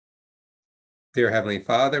Dear Heavenly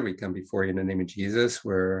Father, we come before you in the name of Jesus.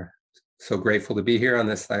 We're so grateful to be here on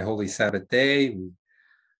this thy holy Sabbath day. We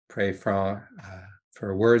pray for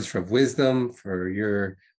words of wisdom, for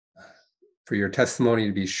your testimony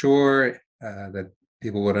to be sure, that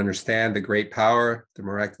people would understand the great power, the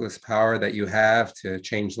miraculous power that you have to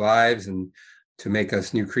change lives and to make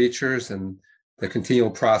us new creatures, and the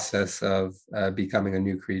continual process of becoming a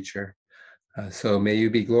new creature. So may you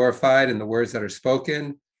be glorified in the words that are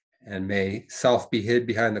spoken, and may self be hid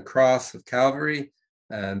behind the cross of Calvary,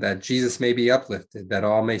 and that Jesus may be uplifted, that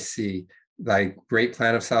all may see thy great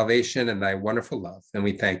plan of salvation and thy wonderful love. And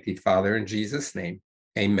we thank thee, Father, in Jesus' name.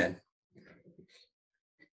 Amen.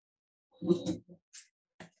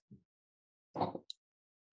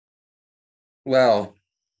 Well,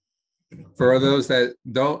 for those that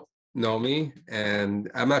don't know me,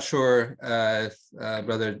 and I'm not sure if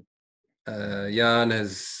Brother Jan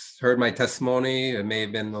has heard my testimony. It may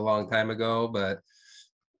have been a long time ago, but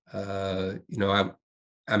I'm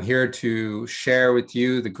here to share with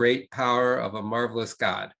you the great power of a marvelous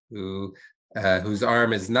God whose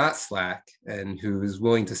arm is not slack and who's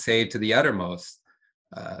willing to save to the uttermost.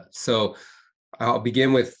 So I'll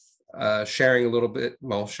begin with sharing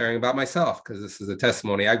about myself, because this is a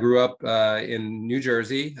testimony. I grew up in New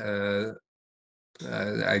Jersey.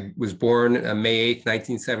 I was born May 8th,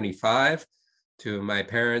 1975, to my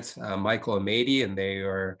parents, Michael and Mady, and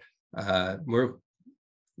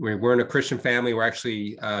we weren't a Christian family. We're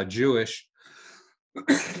actually Jewish,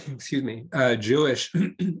 excuse me, Jewish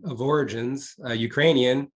of origins,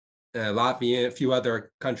 Ukrainian, Latvian, a few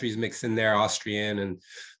other countries mixed in there, Austrian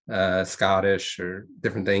and Scottish or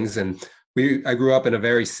different things. And I grew up in a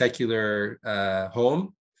very secular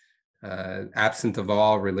home. Absent of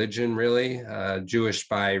all religion, really. Jewish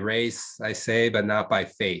by race, I say, but not by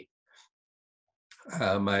faith.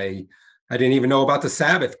 I didn't even know about the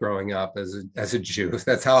Sabbath growing up as a Jew.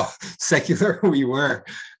 That's how secular we were.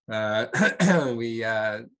 My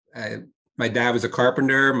dad was a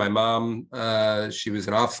carpenter. My mom, she was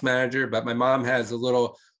an office manager, but my mom had a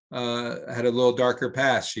little darker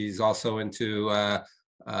past. She's also into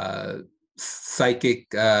psychic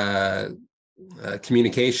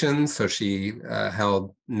communications. So she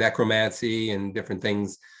held necromancy and different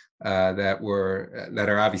things that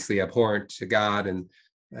are obviously abhorrent to God, and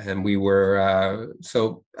we were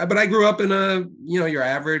but I grew up in your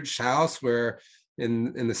average house where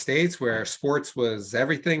in the States, where sports was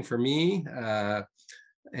everything for me,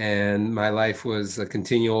 and my life was a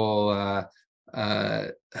continual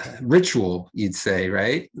ritual, you'd say,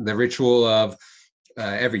 right? The ritual of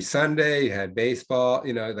every Sunday you had baseball,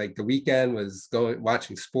 like the weekend was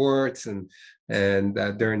watching sports, and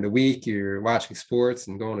during the week you're watching sports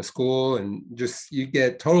and going to school, and just you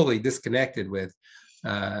get totally disconnected with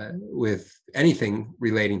anything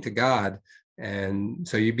relating to God. And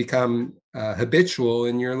so you become habitual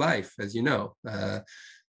in your life, as you know.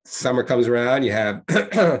 Summer comes around, you have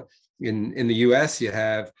in the US, you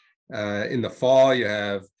have in the fall, you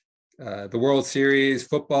have the World Series,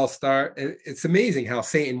 football start. It's amazing how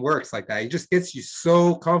Satan works like that. He just gets you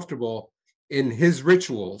so comfortable in his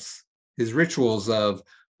rituals of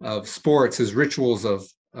sports, his rituals of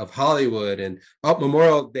Hollywood, and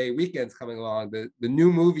Memorial Day weekend's coming along, the new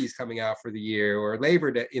movies coming out for the year, or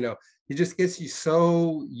Labor Day. He just gets you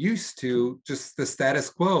so used to just the status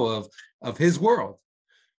quo of his world.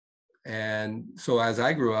 And so as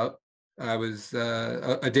I grew up, I was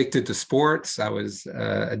addicted to sports. I was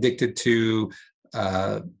addicted to,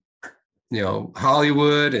 Hollywood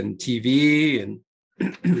and TV, and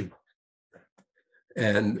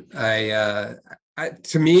and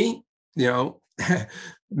to me,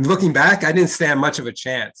 looking back, I didn't stand much of a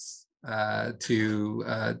chance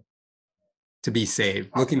to be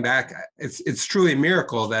saved. Looking back, it's truly a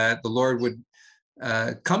miracle that the Lord would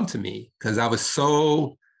come to me, because I was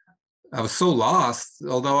so lost,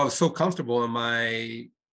 although I was so comfortable in my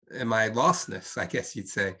lostness, I guess you'd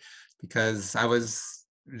say, because I was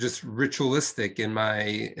just ritualistic in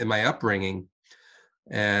my upbringing,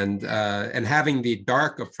 and having the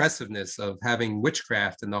dark oppressiveness of having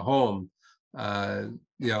witchcraft in the home,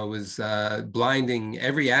 was blinding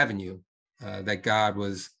every avenue that God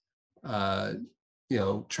was,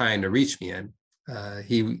 trying to reach me in.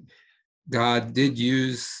 God did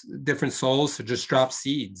use different souls to just drop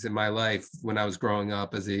seeds in my life when I was growing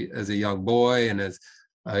up as a young boy, and as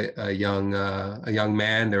a young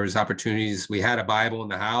man. There was opportunities. We had a Bible in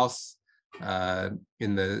the house,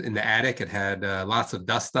 in the attic. It had lots of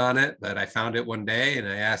dust on it, but I found it one day, and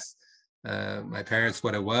I asked my parents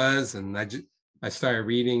what it was, and I started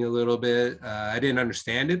reading a little bit. I didn't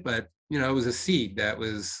understand it, but it was a seed that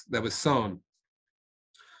was sown.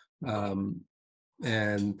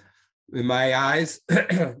 And in my eyes,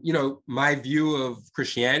 my view of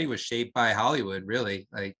Christianity was shaped by Hollywood, really.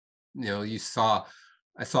 Like, I saw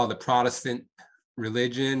the Protestant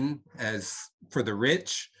religion as for the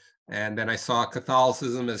rich. And then I saw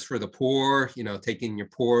Catholicism as for the poor, taking your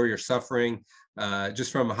poor, your suffering,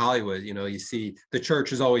 just from Hollywood. You see the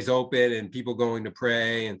church is always open and people going to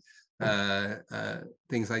pray and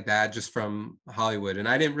things like that, just from Hollywood. And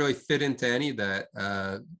I didn't really fit into any of that,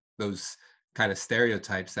 those kind of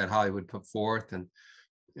stereotypes that Hollywood put forth. And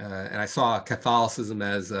I saw Catholicism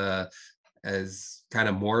as kind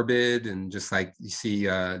of morbid, and just like you see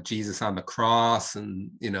Jesus on the cross, and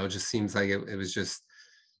it just seems like it was just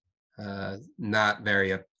not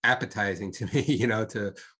very appetizing to me,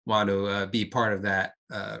 to want to be part of that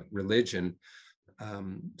religion.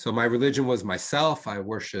 So my religion was myself. I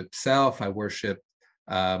worship self. I worship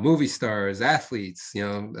movie stars, athletes,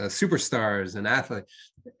 superstars and athletes.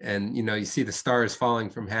 And, you see the stars falling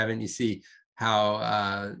from heaven. You see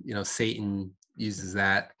how, Satan uses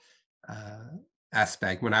that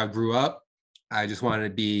aspect. When I grew up, I just wanted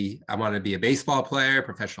to be a baseball player,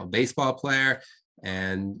 professional baseball player.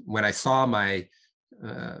 And when I saw my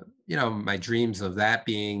dreams of that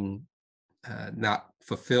being not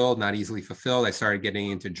fulfilled, not easily fulfilled, I started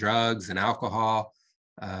getting into drugs and alcohol.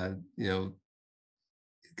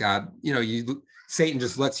 God, Satan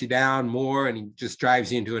just lets you down more, and he just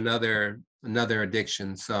drives you into another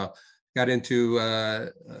addiction. So got into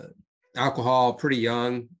alcohol pretty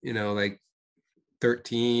young, like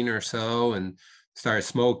 13 or so, and started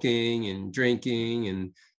smoking and drinking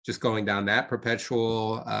and just going down that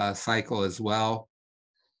perpetual cycle as well.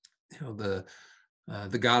 The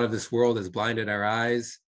God of this world has blinded our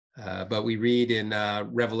eyes, but we read in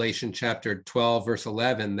Revelation chapter 12, verse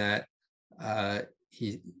 11, that the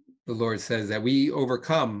Lord says that we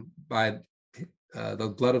overcome by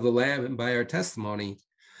the blood of the Lamb and by our testimony.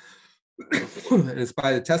 And it's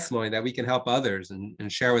by the testimony that we can help others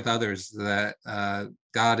and share with others that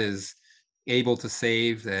God is able to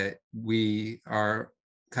save, that we are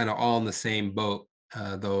kind of all in the same boat,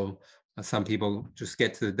 though some people just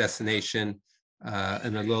get to the destination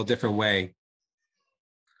in a little different way.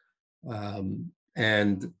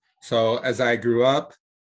 And so as I grew up,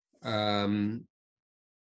 my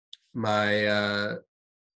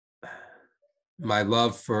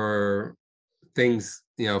love for things,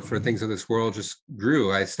 for things of this world just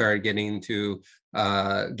grew. I started getting into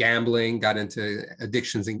gambling, got into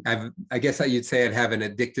addictions. And I guess that you'd say I'd have an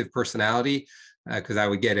addictive personality, because I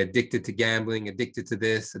would get addicted to gambling, addicted to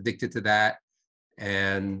this, addicted to that.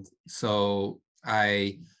 And so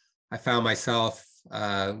I found myself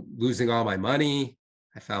losing all my money.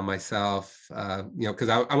 I found myself, because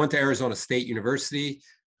I went to Arizona State University,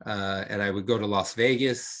 and I would go to Las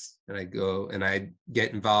Vegas, and I'd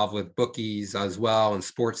get involved with bookies as well, and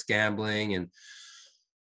sports gambling and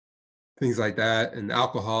things like that, and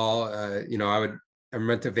alcohol. I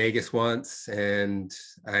went to Vegas once, and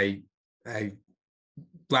I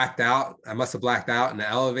blacked out. I must have blacked out in the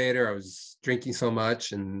elevator. I was drinking so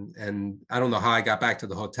much, and I don't know how I got back to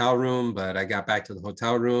the hotel room, but I got back to the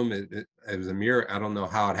hotel room. It was a miracle. I don't know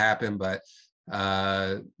how it happened, but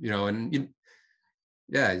I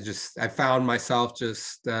found myself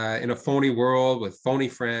just in a phony world with phony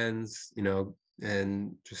friends,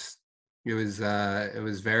 and just it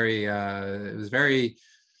was very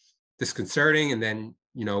disconcerting. And then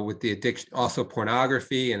with the addiction, also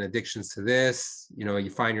pornography and addictions to this, you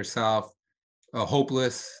find yourself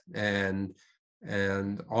hopeless and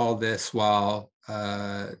all this while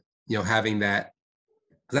having that,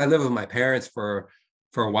 because I lived with my parents for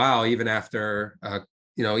a while, even after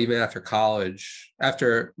college.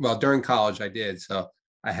 During college I did. So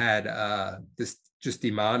I had this just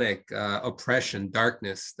demonic oppression,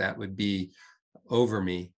 darkness that would be over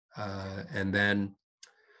me, and then.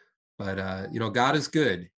 But God is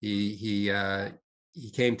good. He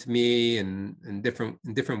came to me in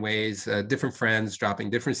different ways, different friends dropping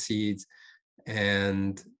different seeds.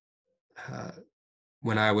 And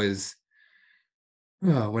when I was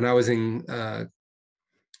in,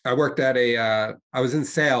 I worked at I was in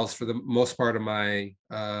sales for the most part of my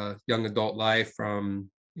young adult life, from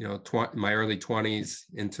my early 20s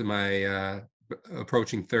into my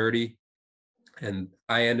approaching 30, and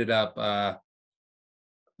I ended up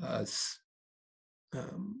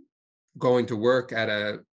going to work at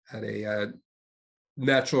a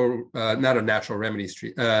natural, not a natural remedies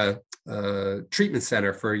treatment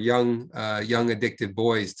center for young addicted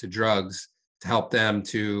boys to drugs, to help them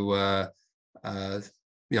to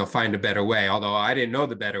find a better way. Although I didn't know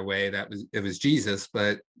the better way, it was Jesus,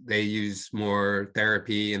 but they use more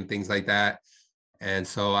therapy and things like that. And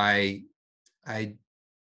so I I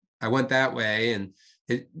I went that way, and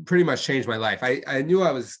it pretty much changed my life. I knew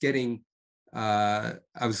I was getting, I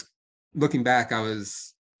was looking back, I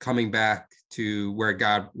was coming back to where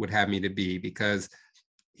God would have me to be, because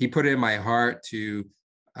he put it in my heart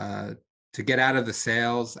uh, to get out of the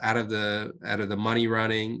sales, out of the money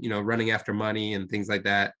running, running after money and things like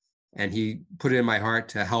that. And he put it in my heart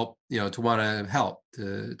to help, to want to help,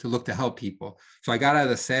 to look to help people. So I got out of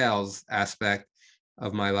the sales aspect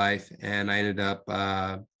of my life, and I ended up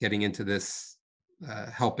getting into this,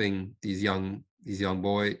 helping these young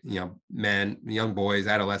boys, men, young boys,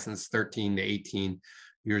 adolescents, 13 to 18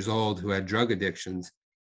 years old, who had drug addictions.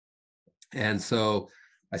 And so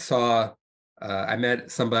I saw, I met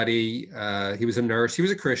somebody. He was a nurse. He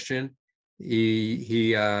was a Christian. He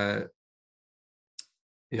he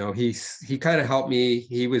kind of helped me.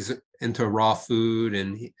 He was into raw food,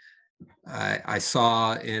 and I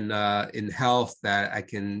saw in health that I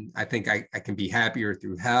think I can be happier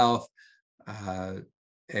through health. Uh,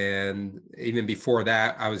 and even before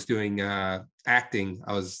that, I was doing acting.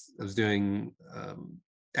 I was doing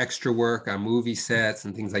extra work on movie sets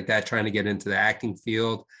and things like that, trying to get into the acting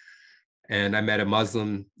field. And I met a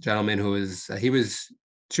Muslim gentleman who was he was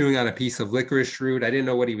chewing on a piece of licorice root. I didn't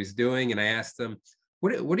know what he was doing, and I asked him,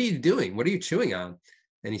 what are you doing? What are you chewing on?"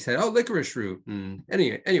 And he said, "Oh, licorice root." And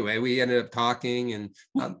anyway, we ended up talking, and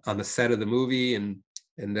on the set of the movie, and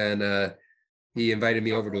then he invited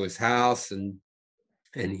me over to his house, and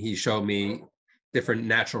he showed me different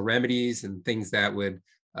natural remedies and things that would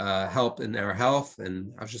help in our health.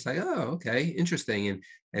 And I was just like, "Oh, okay, interesting."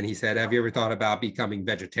 And he said, "Have you ever thought about becoming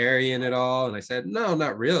vegetarian at all?" And I said, "No,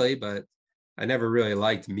 not really, but I never really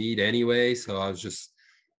liked meat anyway." So I was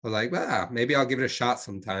like, "Wow, maybe I'll give it a shot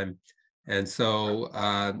sometime." And so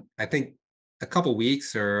I think a couple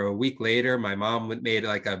weeks or a week later, my mom made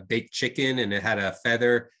like a baked chicken, and it had a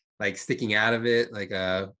feather like sticking out of it, like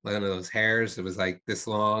one of those hairs. It was like this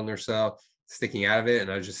long or so sticking out of it.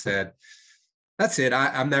 And I just said, "That's it.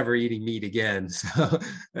 I'm never eating meat again." So,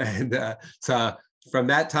 and so from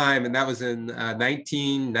that time, and that was in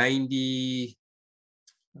 1990,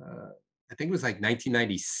 I think it was like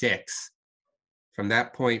 1996. From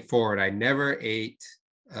that point forward, I never ate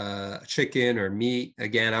chicken or meat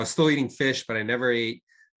again. I was still eating fish, but I never ate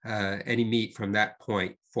any meat from that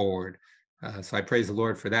point forward. So I praise the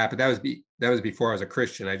Lord for that. But that was before I was a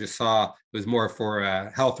Christian. I just saw it was more for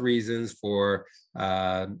health reasons, for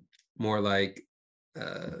more like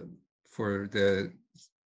uh, for the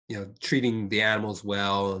treating the animals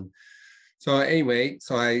well. And so anyway,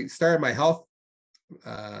 so I started my health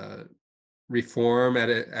uh, reform at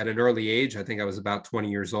an early age. I think I was about 20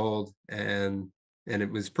 years old, and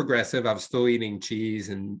it was progressive. I was still eating cheese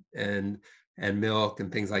and milk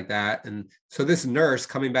and things like that. And so this nurse,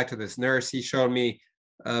 coming back to this nurse, he showed me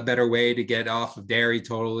a better way to get off of dairy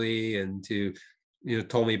totally, and to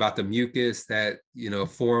told me about the mucus that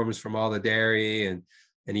forms from all the dairy. And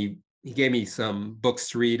he gave me some books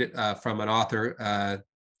to read from an author. I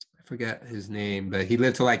forget his name, but he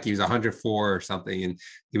lived to like he was 104 or something, and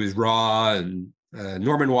he was raw. And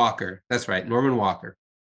Norman Walker, that's right, Norman Walker.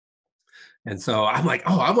 And so I'm like,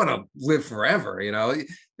 oh, I want to live forever.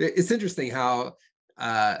 It's interesting how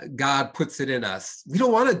God puts it in us. We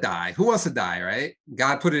don't want to die. Who wants to die, right?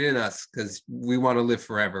 God put it in us because we want to live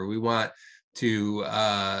forever. We want to,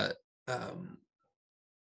 um,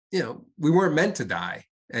 we weren't meant to die,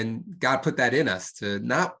 and God put that in us to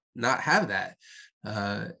not have that.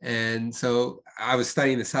 And so I was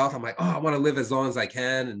studying this health. I'm like, oh, I want to live as long as I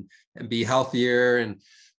can, and be healthier and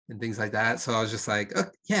things like that. So I was just like, oh,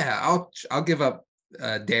 yeah, I'll give up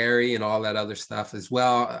dairy and all that other stuff as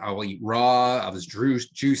well. I will eat raw. I was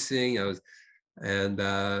juicing. And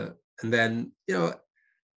then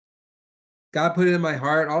God put it in my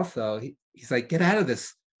heart also. He's like, get out of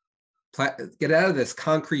this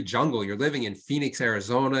concrete jungle. You're living in Phoenix,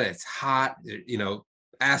 Arizona. It's hot,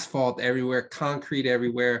 asphalt everywhere, concrete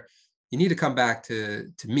everywhere. You need to come back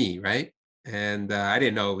to me, right? And I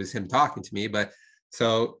didn't know it was him talking to me, but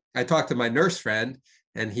so I talked to my nurse friend,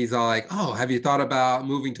 and he's all like, "Oh, have you thought about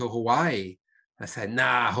moving to Hawaii?" I said,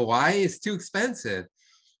 "Nah, Hawaii is too expensive,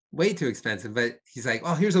 way too expensive." But he's like,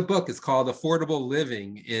 "Oh, here's a book. It's called Affordable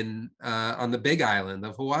Living in on the Big Island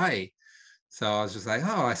of Hawaii." So I was just like,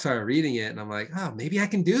 oh, I started reading it, and I'm like, oh, maybe I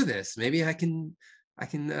can do this. Maybe I can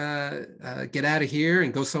get out of here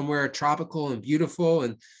and go somewhere tropical and beautiful,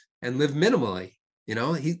 and live minimally.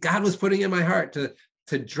 God was putting in my heart to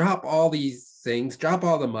drop all these things, drop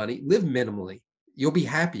all the money, live minimally. You'll be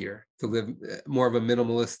happier to live more of a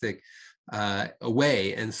minimalistic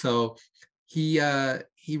way. And so he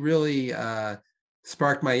really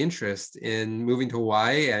sparked my interest in moving to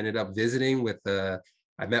Hawaii. I ended up visiting with I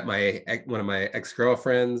met one of my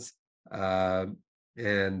ex-girlfriends, and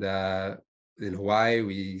in Hawaii.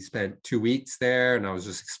 We spent 2 weeks there, and I was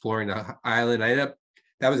just exploring the island.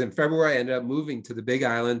 That was in February. I ended up moving to the Big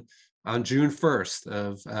Island on June 1st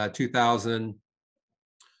of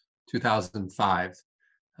 2005.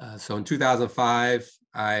 So in 2005,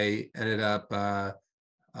 I ended up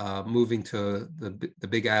moving to the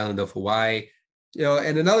Big Island of Hawaii.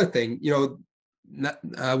 And another thing,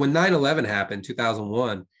 when 9/11 happened,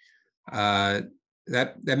 2001,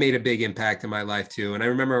 that made a big impact in my life too. And I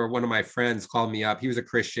remember one of my friends called me up. He was a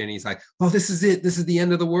Christian. He's like, "Oh, this is it. This is the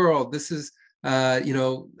end of the world. This is,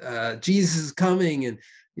 Jesus is coming, and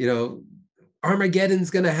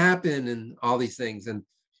Armageddon's going to happen, and all these things." And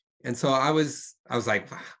so I was like,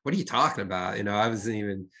 "What are you talking about?" I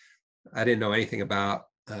didn't know anything about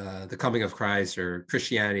the coming of Christ or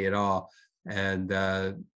Christianity at all, and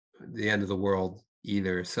the end of the world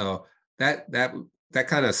either. So that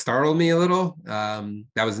kind of startled me a little.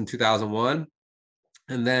 That was in 2001.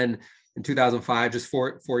 And then in 2005, just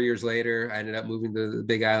four years later, I ended up moving to the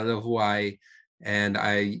Big Island of Hawaii. And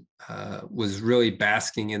I was really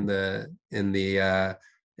basking in the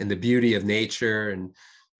beauty of nature.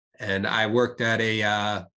 And I worked at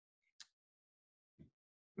a,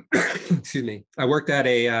 excuse me, I worked at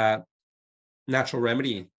a natural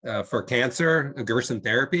remedy for cancer, a Gerson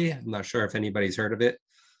therapy. I'm not sure if anybody's heard of it.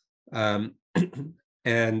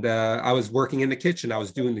 And I was working in the kitchen. I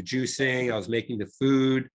was doing the juicing. I was making the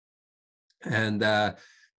food. And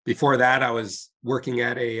before that, I was working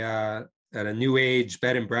at a new age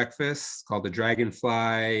bed and breakfast called the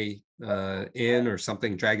Dragonfly Inn or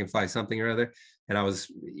something, Dragonfly something or other. And I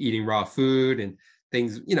was eating raw food and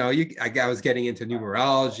things. I was getting into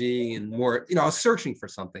numerology and more. I was searching for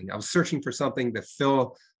something. I was searching for something to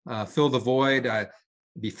fill the void.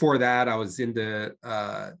 Before that, I was into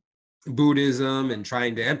Buddhism and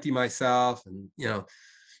trying to empty myself, and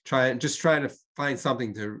trying to find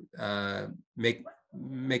something to make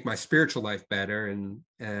my spiritual life better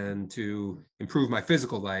and to improve my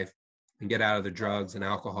physical life and get out of the drugs and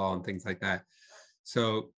alcohol and things like that.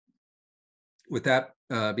 So with that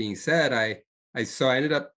being said, I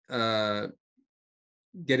ended up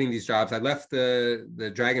getting these jobs. I left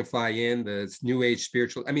the Dragonfly Inn, the new age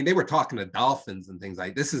spiritual. I mean, they were talking to dolphins and things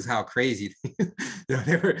like this. Is how crazy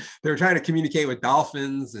they were trying to communicate with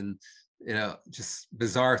dolphins and just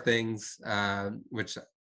bizarre things, which I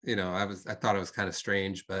thought it was kind of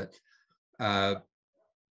strange. But so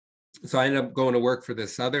I ended up going to work for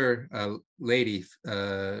this other lady,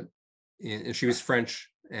 and she was French,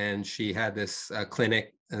 and she had this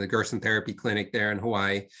clinic, the Gerson therapy clinic there in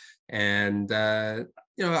Hawaii. And I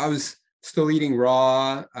was still eating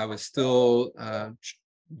raw. I was still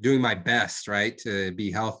doing my best, right, to be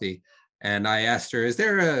healthy. And I asked her, "Is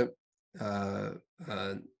there a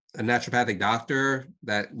naturopathic doctor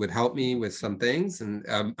that would help me with some things?" And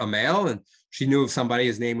a male, and she knew of somebody.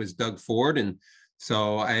 His name was Doug Ford, and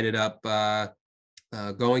so I ended up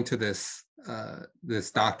going to this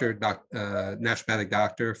naturopathic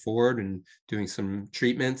doctor Ford, and doing some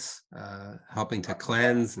treatments, helping to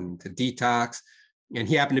cleanse and to detox. And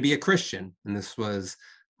he happened to be a Christian, and this was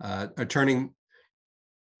a turning.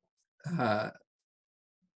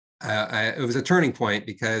 It was a turning point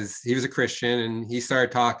because he was a Christian, and he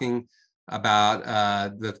started talking about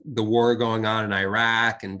the war going on in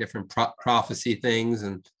Iraq and different prophecy things.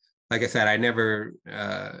 And like I said, I never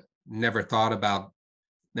thought about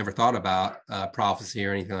prophecy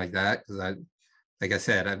or anything like that, because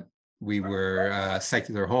we were a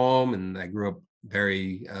secular home, and I grew up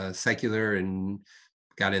very secular and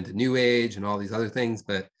got into New Age and all these other things.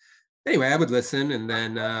 But anyway, I would listen, and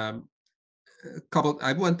then I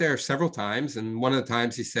went there several times, and one of the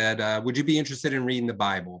times he said, "Would you be interested in reading the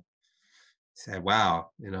Bible?" I said,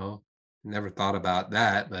 "Wow, never thought about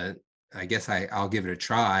that, but I guess I'll give it a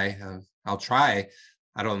try. I'll try."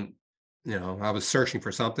 I don't. I was searching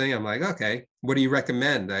for something. I'm like, "Okay, what do you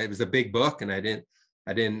recommend?" It was a big book, and I didn't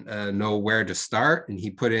know where to start. And he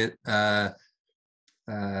put it.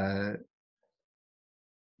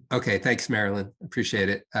 Okay, thanks, Marilyn. Appreciate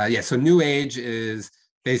it. Yeah, so New Age is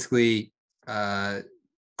basically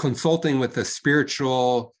consulting with the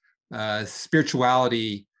spirituality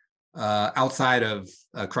outside of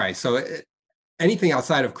Christ. So anything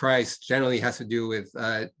outside of Christ generally has to do with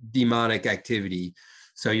demonic activity.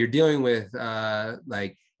 So you're dealing with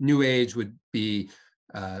like New Age would be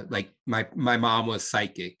like my mom was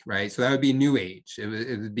psychic, right? So that would be New Age. It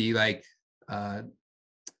would be like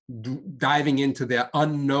diving into the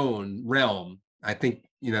unknown realm. I think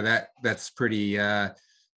that's pretty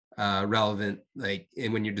relevant, like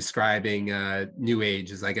when you're describing New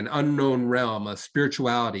Age, is like an unknown realm, a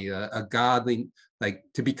spirituality, a godly, like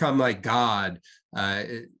to become like God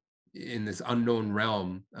in this unknown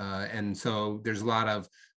realm. And so there's a lot of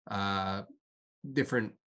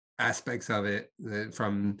different aspects of it,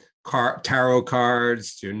 from tarot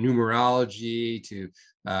cards to numerology to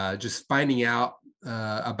just finding out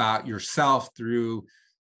about yourself through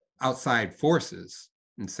outside forces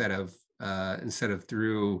instead of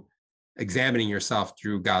through examining yourself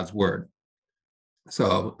through God's word.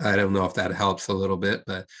 So I don't know if that helps a little bit,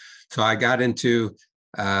 but so I got into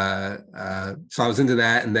so I was into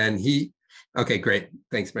that, and then okay, great,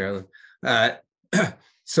 thanks, Marilyn.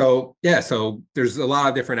 So yeah, so there's a lot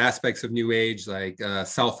of different aspects of New Age, like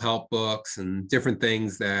self-help books and different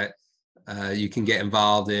things that you can get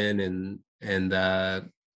involved in, and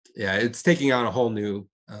yeah, it's taking on a whole new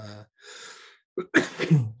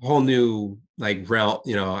like realm,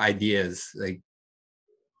 ideas, like,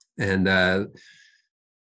 and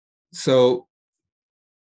so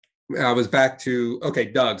I was back to, okay,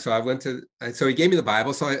 Doug. So so he gave me the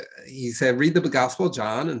Bible. So he said, read the Gospel of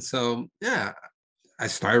John. And so, yeah, I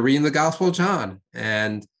started reading the Gospel of John,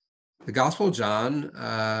 and the Gospel of John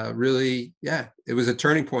really, yeah, it was a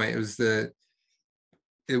turning point. It was the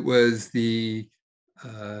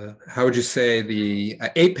how would you say, the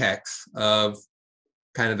apex of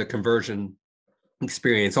kind of the conversion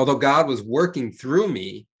experience. Although God was working through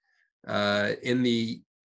me in the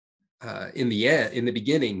end, in the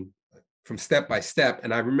beginning, from step by step.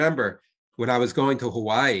 And I remember when I was going to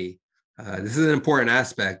Hawaii, this is an important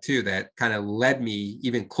aspect too that kind of led me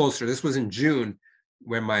even closer. This was in June,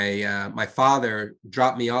 when my father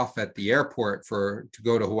dropped me off at the airport to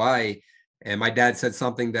go to Hawaii. And my dad said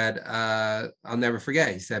something that I'll never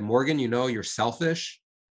forget. He said, "Morgan, you're selfish,"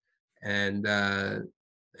 and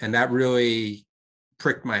that really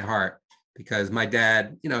pricked my heart, because my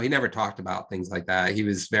dad, he never talked about things like that. He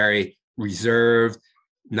was very reserved,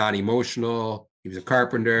 non-emotional. He was a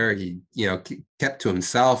carpenter. He, kept to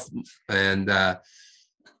himself, and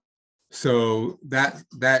so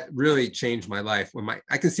that really changed my life.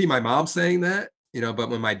 I can see my mom saying that, but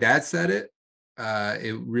when my dad said it,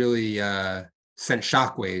 it really sent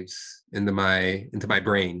shockwaves into my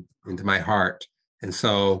brain, into my heart. And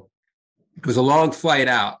so it was a long flight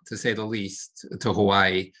out, to say the least, to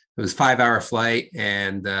Hawaii. It was a 5-hour flight,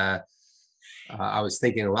 and I was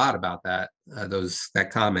thinking a lot about that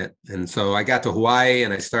comment. And so I got to Hawaii,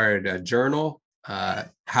 and I started a journal,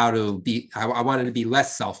 how to be. I wanted to be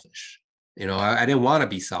less selfish. I didn't want to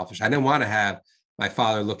be selfish. I didn't want to have my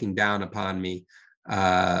father looking down upon me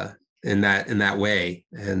in that way.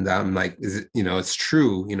 And I'm like, it's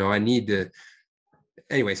true. I need to.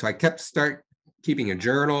 Anyway, so I keeping a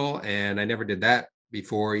journal, and I never did that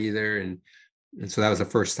before either. And so that was the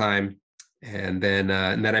first time. And then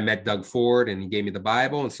I met Doug Ford, and he gave me the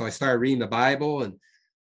Bible. And so I started reading the Bible, and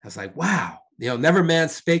I was like, wow, never man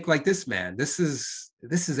spake like this man. This is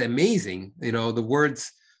amazing. The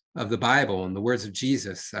words of the Bible and the words of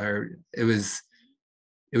Jesus it was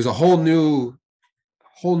a whole new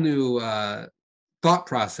thought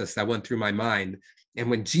process that went through my mind. And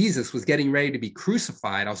when Jesus was getting ready to be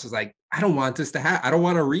crucified, I was just like, I don't want this to happen. I don't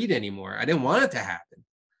want to read anymore. I didn't want it to happen,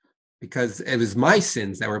 because it was my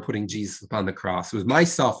sins that were putting Jesus upon the cross. It was my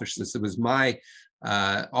selfishness. It was my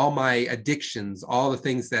all my addictions, all the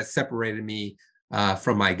things that separated me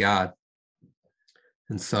from my God.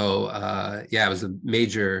 And so, yeah, it was a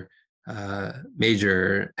major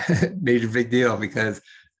big deal, because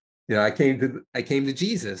I came to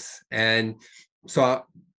Jesus. And so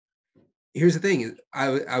here's the thing: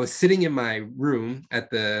 I was sitting in my room at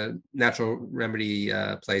the natural remedy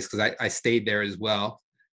place, because I stayed there as well.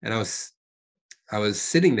 And I was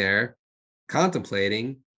sitting there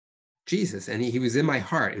contemplating Jesus, and he was in my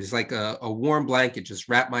heart. It was like a warm blanket just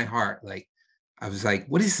wrapped my heart. Like, I was like,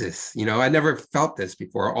 what is this? I never felt this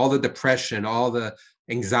before. All the depression, all the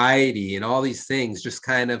anxiety, and all these things just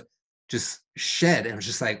kind of just shed. And I was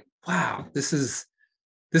just like, wow, this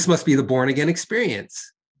must be the born again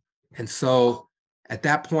experience. And so at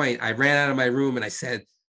that point, I ran out of my room, and I said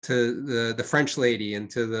to the French lady and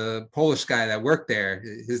to the Polish guy that worked there,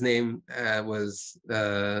 his name was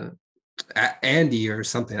Andy or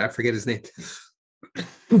something. I forget his name.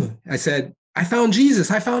 I said, I found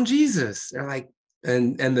Jesus. They're like,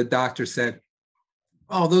 and the doctor said,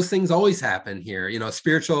 oh, those things always happen here,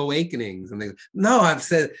 spiritual awakenings. And they, no, I've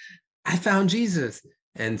said, I found Jesus.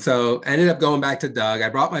 And so I ended up going back to Doug. I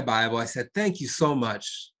brought my Bible. I said, thank you so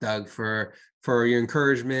much, Doug, for your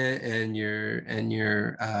encouragement and your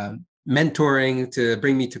mentoring to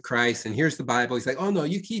bring me to Christ. And here's the Bible. He's like, oh no,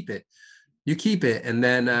 you keep it. you keep it. And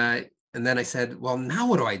then I said, well, now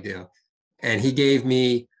what do I do? And he gave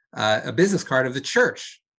me a business card of the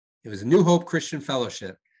church. It was New Hope Christian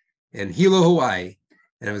Fellowship in Hilo, Hawaii.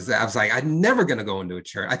 And I was like, I'm never going to go into a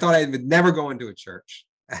church. I thought I would never go into a church.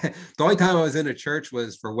 The only time I was in a church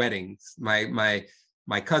was for weddings. My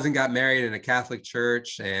cousin got married in a Catholic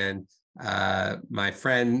church, and my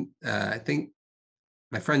friend, I think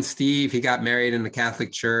my friend Steve, he got married in the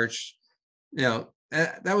Catholic church. You know,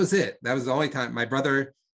 that was it. That was the only time. My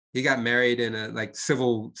brother, he got married in a like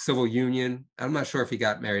civil union. I'm not sure if he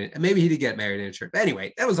got married. Maybe he did get married in a church. But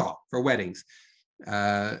anyway, that was all for weddings.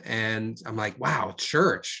 And I'm like, wow,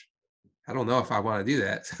 church. I don't know if I want to do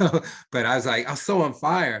that. So, but I was so on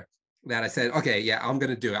fire that I said, okay, yeah, I'm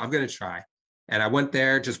going to do it. I'm going to try. And I went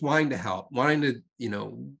there just wanting to help, wanting to,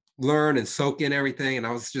 learn and soak in everything. And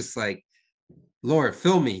I was just like, Lord,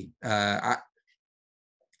 fill me. I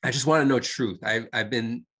just want to know truth. I've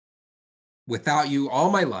been without you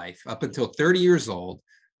all my life up until 30 years old.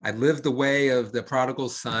 I lived the way of the prodigal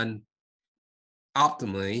son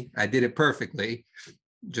optimally. I did it perfectly.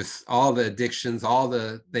 Just all the addictions, all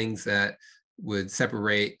the things that would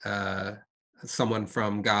separate someone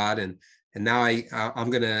from God. And now I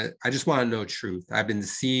just want to know truth. I've been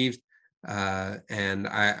deceived, and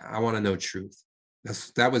I want to know truth.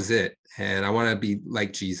 That was it. And I want to be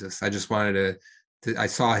like Jesus. I just wanted I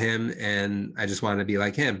saw him, and I just wanted to be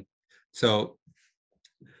like him. So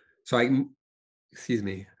I, excuse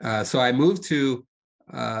me. So I moved to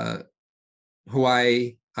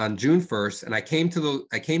Hawaii on June 1st, and I came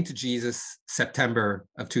to Jesus September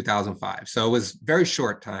of 2005. So it was very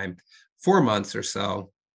short time, 4 months or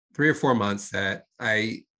so, 3 or 4 months that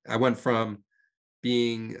I went from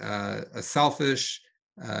being a selfish,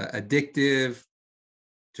 addictive,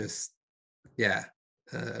 just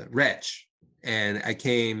wretch, and I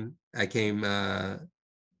became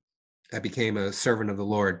a servant of the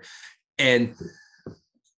Lord. And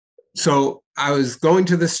so I was going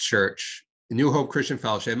to this church, New Hope Christian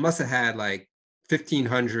Fellowship. It must have had like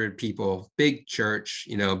 1,500 people, big church,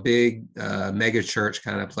 big mega church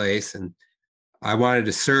kind of place. And I wanted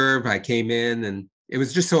to serve. I came in, and it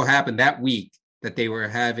was just so happened that week that they were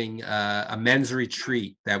having a men's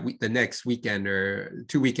retreat the next weekend or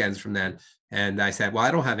 2 weekends from then. And I said, well,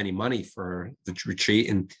 I don't have any money for the retreat.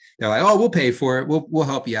 And they're like, oh, we'll pay for it. We'll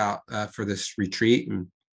help you out for this retreat. And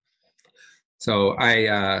so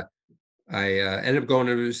I ended up going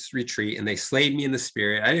to this retreat, and they slayed me in the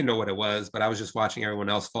spirit. I didn't know what it was, but I was just watching everyone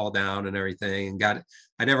else fall down and everything, and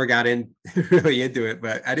I never got in really into it,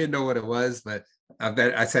 but I didn't know what it was. But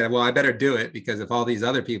I said, well, I better do it, because if all these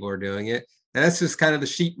other people are doing it, and that's just kind of the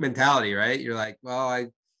sheep mentality, right? You're like, well, I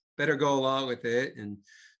better go along with it.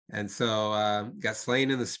 And so got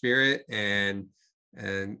slain in the spirit, and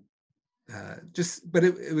but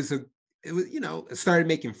it was it started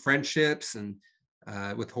making friendships and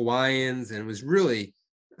with Hawaiians, and it was really,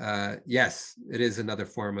 yes, it is another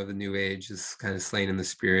form of the New Age, is kind of slain in the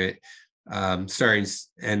spirit, starting.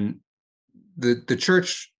 And the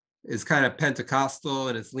church is kind of Pentecostal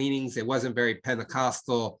in its leanings. It wasn't very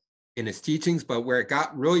Pentecostal in its teachings, but where it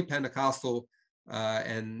got really Pentecostal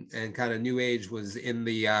and kind of New Age was in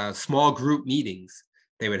the small group meetings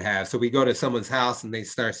they would have. So we go to someone's house, and they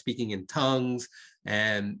start speaking in tongues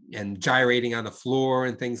and gyrating on the floor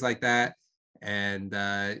and things like that. And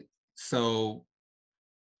it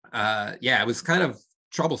was kind of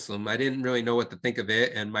troublesome. I didn't really know what to think of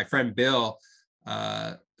it. And my friend Bill,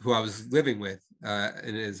 who I was living with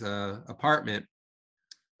in his apartment,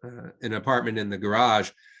 an apartment in the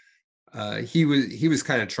garage, he was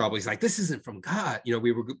kind of troubled. He's like, this isn't from God.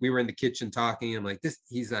 We were in the kitchen talking. I'm like, this.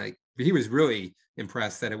 He's like, he was really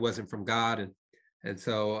impressed that it wasn't from God. And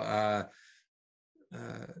so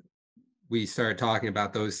we started talking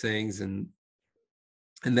about those things. And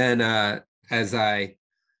then as I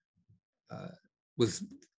was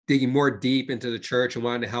digging more deep into the church and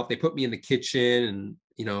wanted to help, they put me in the kitchen,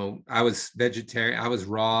 and I was vegetarian, I was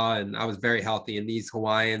raw, and I was very healthy. And these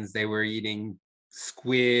Hawaiians, they were eating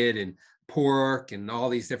squid and pork and all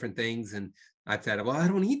these different things. And I said, well, I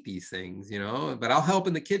don't eat these things, but I'll help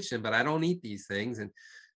in the kitchen, but I don't eat these things. And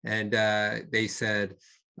they said,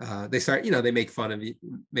 they start, they make fun of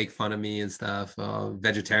me and stuff.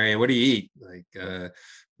 Vegetarian, what do you eat? Like,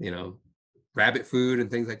 rabbit food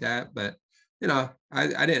and things like that. But, I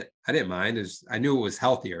didn't mind. I knew it was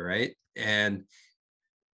healthier. Right. And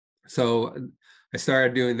so I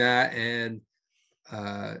started doing that. And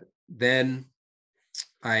then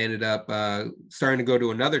I ended up starting to go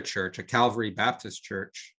to another church, a Calvary Baptist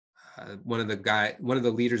church. One of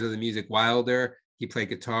the leaders of the music, Wilder, he played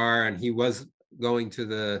guitar, and he was going to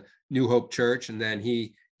the New Hope Church, and then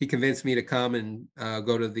he he convinced me to come and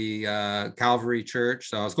go to the Calvary Church.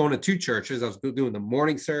 So I was going to two churches. I was doing the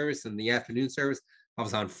morning service and the afternoon service. I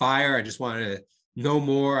was on fire. I just wanted to know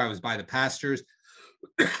more. I was by the pastors.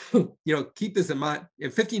 Keep this in mind.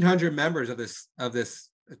 1,500 members of this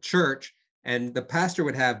church, and the pastor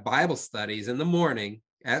would have Bible studies in the morning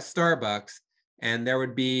at Starbucks, and there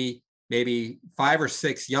would be maybe 5 or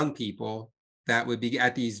 6 young people that would be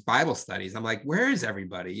at these Bible studies. I'm like, where is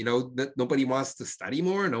everybody? Nobody wants to study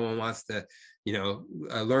more. No one wants to,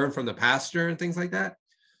 learn from the pastor and things like that.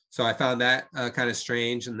 So I found that kind of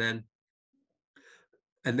strange. And then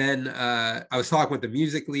I was talking with the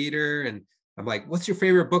music leader, and I'm like, what's your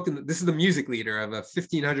favorite book? This is the music leader of a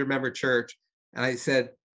 1,500 member church. And I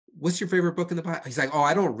said, what's your favorite book in the Bible? He's like, oh,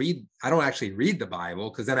 I don't actually read the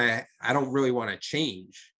Bible, because then I don't really want to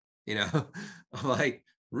change. I'm like,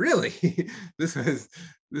 really? This was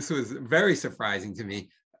very surprising to me.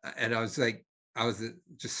 And I was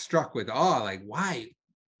just struck with awe, like, why?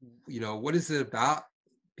 What is it about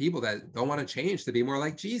people that don't want to change to be more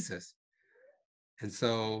like Jesus? And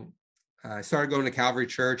so I started going to Calvary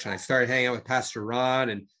Church, and I started hanging out with Pastor Ron,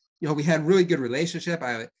 and we had a really good relationship.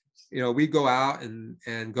 We'd go out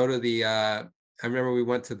and go to the I remember we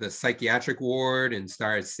went to the psychiatric ward and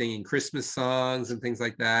started singing Christmas songs and things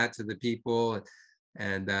like that to the people,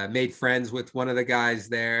 and made friends with one of the guys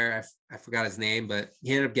there. I forgot his name, but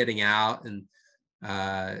he ended up getting out, and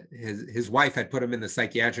his wife had put him in the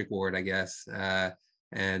psychiatric ward, I guess.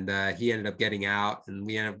 And he ended up getting out, and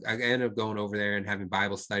I ended up going over there and having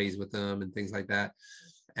Bible studies with him and things like that.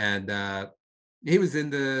 And he was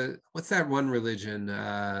in what's that one religion?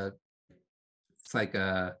 It's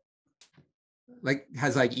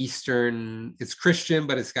has like Eastern, it's Christian,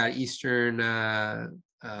 but it's got Eastern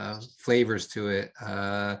flavors to it.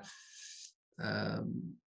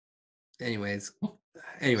 Anyway,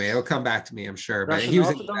 it'll come back to me, I'm sure. But Russian he was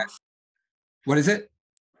Orthodox? What is it?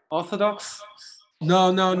 Orthodox?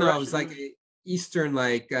 No. It was like Eastern,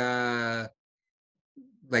 like a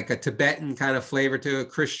Tibetan kind of flavor to a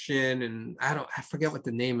Christian, and I forget what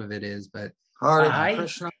the name of it is, but Baha'i?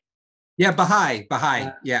 Yeah, Baha'i.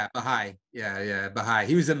 Yeah, Baha'i. Yeah, Baha'i.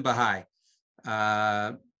 He was in Baha'i.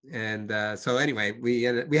 So anyway, we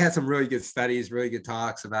had some really good studies, really good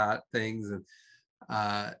talks about things, and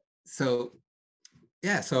so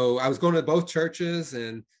I was going to both churches,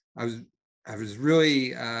 and I was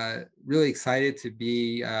really excited to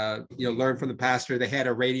be learn from the pastor. They had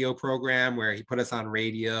a radio program where he put us on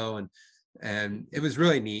radio, and it was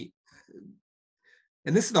really neat.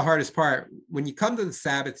 And this is the hardest part. When you come to the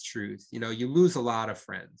Sabbath truth, you lose a lot of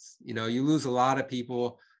friends. You lose a lot of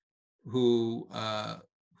people who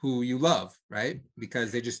you love, right?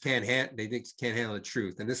 Because they just can't handle the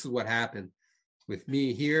truth. And this is what happened with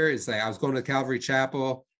me here. Is like I was going to Calvary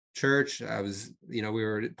Chapel Church. I was, we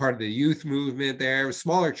were part of the youth movement there. It was a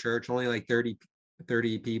smaller church, only like 30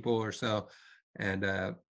 people or so. And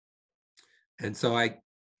so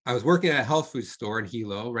I was working at a health food store in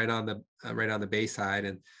Hilo, right on the Bayside.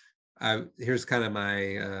 And here's kind of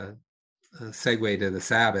my segue to the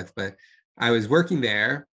Sabbath. But I was working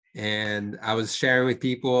there, and I was sharing with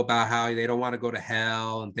people about how they don't want to go to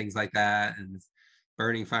hell and things like that, and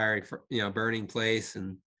burning fire, burning place,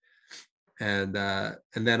 and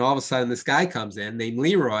then all of a sudden this guy comes in named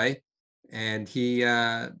Leroy, and he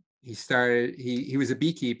was a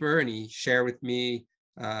beekeeper, and he shared with me.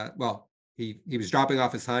 He was dropping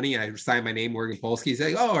off his honey, and I signed my name, Morgan Polsky. He's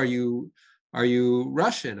like, "Oh, are you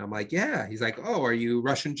Russian?" I'm like, "Yeah." He's like, "Oh, are you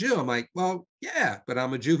Russian Jew?" I'm like, "Well, yeah, but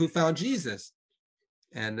I'm a Jew who found Jesus."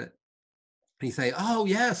 And he's like, "Oh,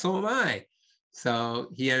 yeah, so am I." So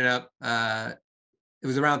he ended up. It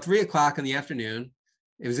was around 3:00 in the afternoon.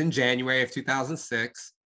 It was in January of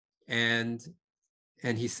 2006, and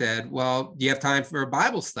he said, "Well, do you have time for a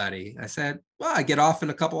Bible study?" I said, "Well, I get off in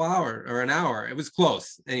a couple hours or an hour." It was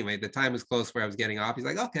close. Anyway, the time was close where I was getting off. He's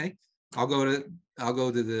like, "Okay, I'll go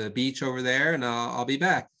to the beach over there, and I'll be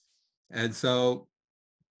back." And so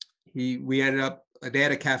we ended up. They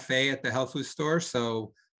had a cafe at the health food store,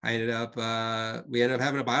 so we ended up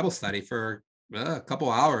having a Bible study for a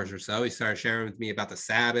couple hours or so. He started sharing with me about the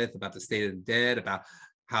Sabbath, about the state of the dead, about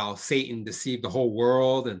how Satan deceived the whole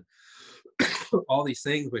world, and all these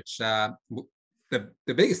things, which the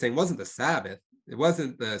biggest thing wasn't the Sabbath. It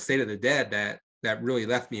wasn't the state of the dead that really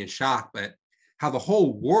left me in shock, but how the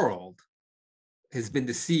whole world has been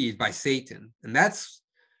deceived by Satan. And that's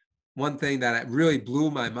one thing that really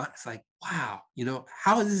blew my mind. It's like, wow,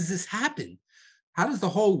 how does this happen? How does the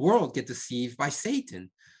whole world get deceived by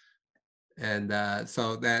Satan? And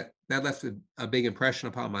so that left a big impression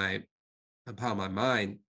upon my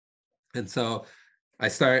mind. And so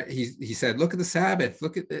he said, look at the Sabbath,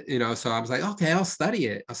 look at so I was like, okay, I'll study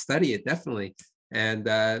it definitely. And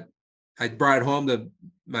I brought it home to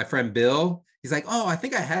my friend Bill. He's like, oh, I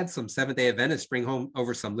think I had some Seventh-day Adventists bring home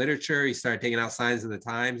over some literature. He started taking out signs of the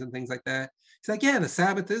times and things like that. He's like, yeah, the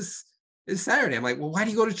Sabbath is Saturday. I'm like, well, why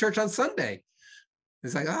do you go to church on Sunday?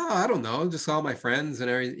 He's like, oh, I don't know, just all my friends and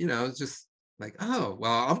everything, it's just like, oh,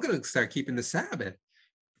 well, I'm going to start keeping the Sabbath.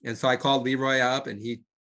 And so I called Leroy up, and he,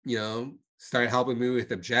 started helping me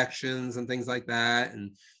with objections and things like that,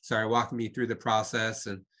 and started walking me through the process.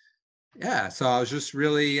 And yeah, so I was just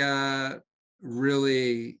really,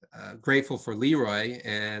 really grateful for Leroy,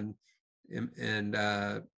 and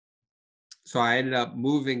so I ended up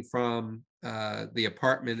moving from the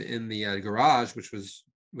apartment in the garage, which was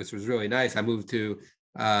really nice. I moved to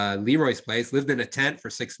Leroy's place, lived in a tent for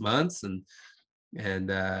 6 months, and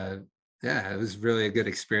yeah, it was really a good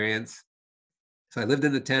experience. So I lived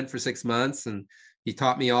in the tent for 6 months, and he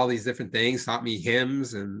taught me all these different things, taught me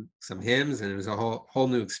some hymns, and it was a whole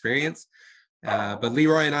new experience. But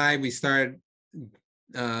Leroy and I, we started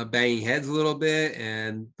banging heads a little bit,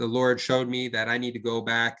 and the Lord showed me that I need to go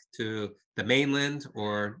back to the mainland,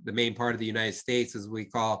 or the main part of the United States, as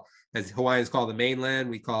Hawaiians call the mainland.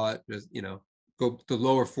 We call it just, go the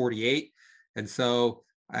lower 48. And so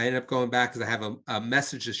I ended up going back because I have a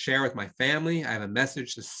message to share with my family. I have a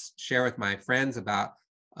message to share with my friends about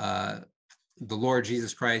the Lord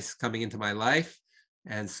Jesus Christ coming into my life.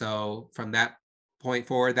 And so from that point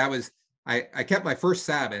forward, I kept my first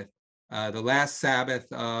Sabbath, the last Sabbath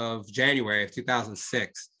of January of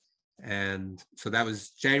 2006. And so that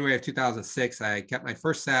was January of 2006. I kept my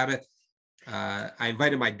first Sabbath. I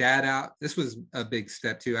invited my dad out. This was a big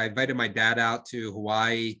step too. I invited my dad out to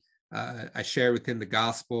Hawaii. I shared with him the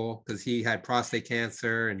gospel because he had prostate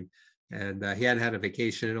cancer, and he hadn't had a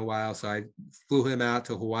vacation in a while. So I flew him out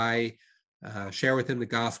to Hawaii, share with him the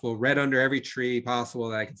gospel, read under every tree possible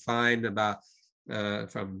that I could find about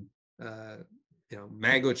from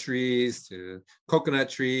mango trees to coconut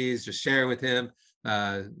trees, just sharing with him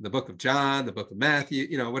the book of John, the book of Matthew,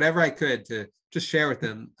 whatever I could to just share with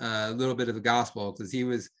him a little bit of the gospel, because he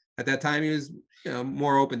was, at that time, he was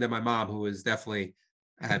more open than my mom, who was definitely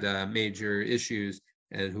had major issues,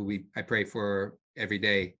 and who I pray for every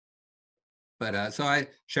day. But so I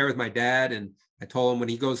share with my dad, and I told him when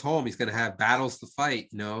he goes home, he's going to have battles to fight,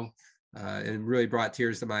 and it really brought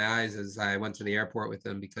tears to my eyes as I went to the airport with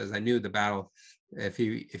him, because I knew the battle, if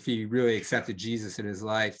he really accepted Jesus in his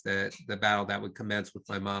life, that the battle that would commence with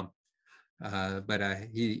my mom. But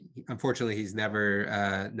he, unfortunately, he's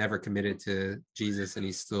never committed to Jesus, and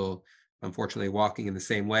he's still, unfortunately, walking in the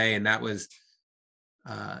same way. And that was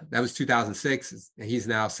 2006. He's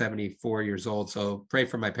now 74 years old. So pray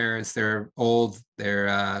for my parents. They're old.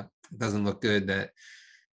 It doesn't look good that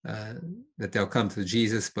they'll come to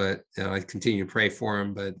Jesus, but I continue to pray for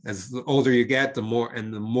them. But as the older you get, the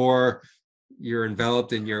more you're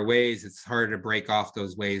enveloped in your ways, it's harder to break off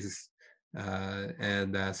those ways.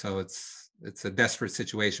 So it's a desperate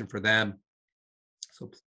situation for them. So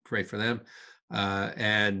pray for them.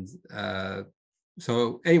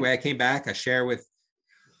 So anyway, I came back. I share with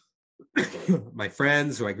my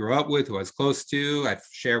friends who I grew up with, who I was close to. I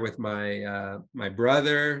share with my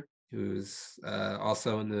brother, who's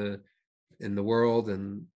also in the world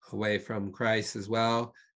and away from Christ as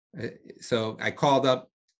well. So I called up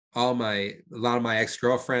a lot of my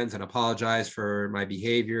ex-girlfriends and apologized for my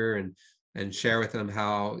behavior, and share with them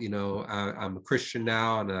how I'm a Christian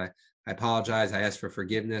now, and I apologize. I ask for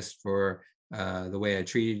forgiveness for the way I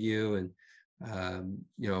treated you, and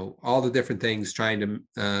all the different things, trying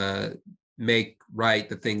to make right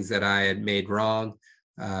the things that I had made wrong.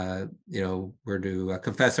 We're to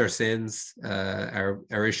confess our sins,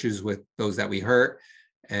 our issues with those that we hurt.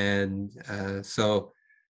 And so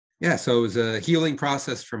it was a healing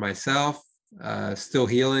process for myself, still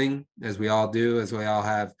healing, as we all do, as we all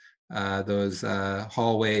have those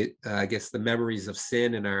hallway, I guess, the memories of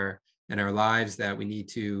sin in our lives that we need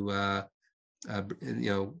to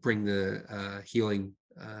bring the healing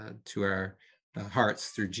to our hearts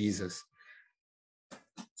through Jesus.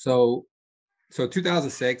 So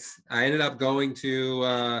 2006, I ended up going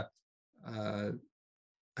to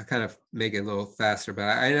I kind of make it a little faster, but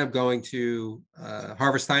I ended up going to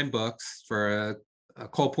Harvest Time Books for a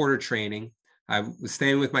Cole Porter training. I was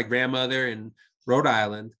staying with my grandmother in Rhode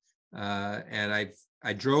Island, and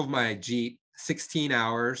I drove my Jeep 16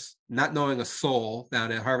 hours, not knowing a soul,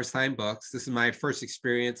 down at Harvest Time Books. This is my first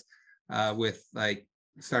experience with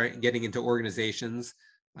starting getting into organizations,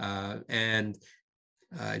 and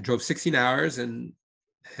I drove 16 hours, and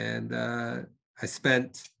I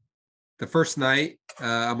spent the first night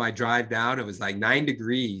on my drive down, it was like 9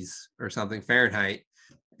 degrees or something Fahrenheit.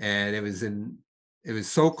 And it was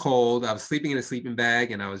so cold. I was sleeping in a sleeping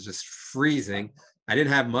bag and I was just freezing. I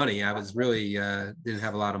didn't have money. I was really didn't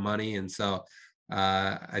have a lot of money. And so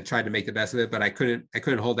I tried to make the best of it, but I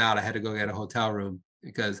couldn't hold out. I had to go get a hotel room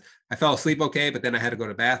because I fell asleep okay, but then I had to go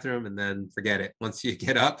to the bathroom and then forget it. Once you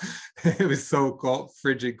get up, it was so cold,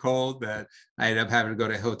 frigid cold, that I ended up having to go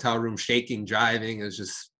to a hotel room, shaking, driving. It was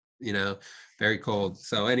just, very cold.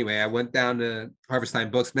 So anyway, I went down to Harvest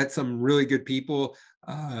Time Books, met some really good people.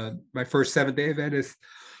 My first Seventh-day Adventist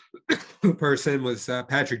person was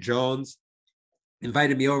Patrick Jones.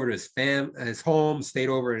 Invited me over to his home, stayed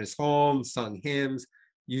over in his home, sung hymns,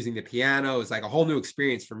 using the piano. It was like a whole new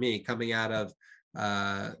experience for me, coming out of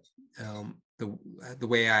the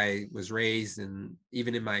way I was raised, and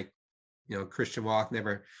even in my Christian walk,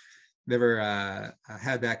 never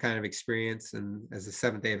had that kind of experience. And as a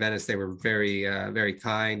Seventh-day Adventist, they were very very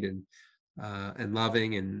kind and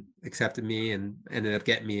loving, and accepted me, and ended up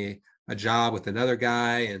getting me a job with another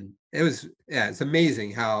guy. And it's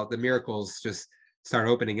amazing how the miracles just start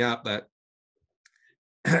opening up. But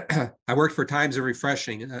I worked for Times of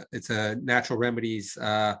Refreshing. It's a natural remedies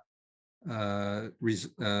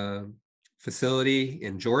facility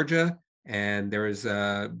in Georgia. And there was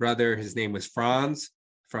a brother, his name was Franz,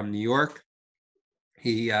 from New York.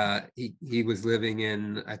 He was living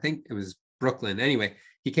in, I think it was Brooklyn. Anyway,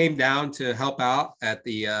 he came down to help out at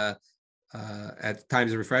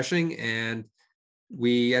Times of Refreshing, and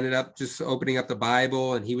we ended up just opening up the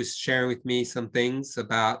Bible, and he was sharing with me some things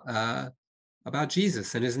about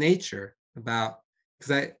Jesus and his nature, because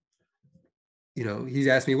he's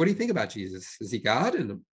asked me, what do you think about Jesus? Is he God?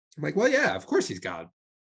 And I'm like, well, yeah, of course he's God.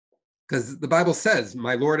 Because the Bible says,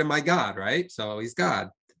 my Lord and my God, right? So he's God.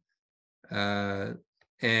 And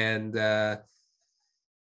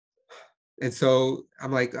so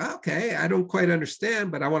I'm like, okay, I don't quite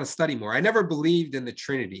understand, but I want to study more. I never believed in the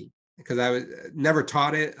Trinity because I was never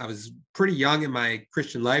taught it. I was pretty young in my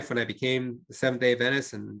Christian life when I became the Seventh-day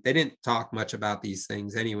Adventist, and they didn't talk much about these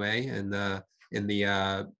things anyway. And in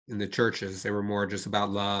the churches, they were more just about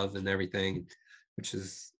love and everything, which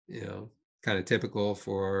is kind of typical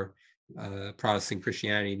for Protestant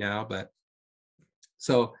Christianity now. But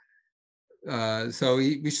so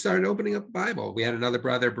we started opening up the Bible. We had another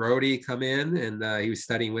brother, Brody, come in, and he was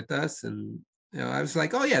studying with us. And I was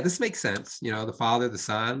like, oh yeah, this makes sense. The Father, the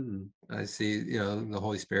Son, and I see, the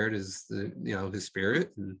Holy Spirit is his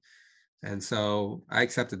Spirit, and so I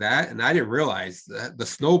accepted that. And I didn't realize the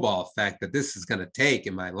snowball effect that this is going to take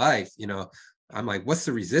in my life. I'm like, what's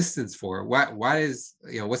the resistance for? Why is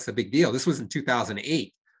what's the big deal? This was in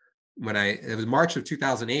 2008. It was March of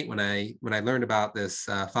 2008 when I learned about this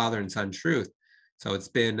Father and Son truth. So it's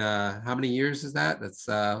been how many years is that? That's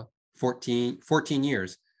 14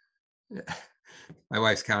 years. My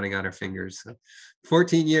wife's counting on her fingers.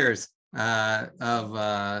 14 years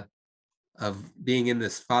of being in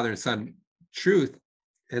this Father and Son truth.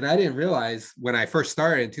 And I didn't realize when I first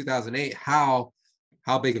started in 2008 how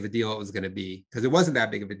big of a deal it was going to be, because it wasn't that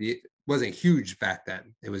big of a deal. It wasn't huge back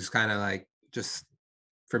then. It was kind of like just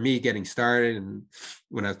for me getting started. And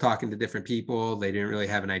when I was talking to different people, they didn't really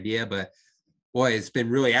have an idea. But boy, it's been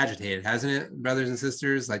really agitated, hasn't it, brothers and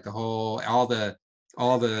sisters? Like all the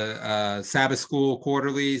Sabbath school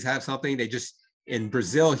quarterlies have something. They just, in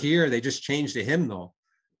Brazil here, they just changed the hymnal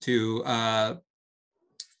to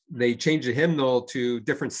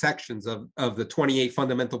different sections of the 28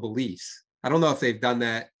 fundamental beliefs. I don't know if they've done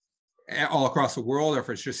that all across the world or if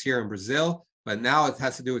it's just here in Brazil, but now it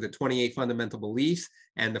has to do with the 28 fundamental beliefs.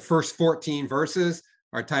 And the first 14 verses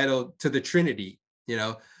are titled "To the Trinity,"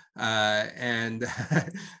 and I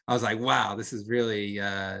was like, wow, this is really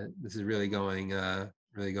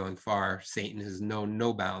going far. Satan has known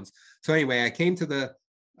no bounds. So anyway, I came to the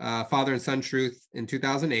Father and Son truth in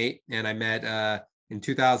 2008, and I met in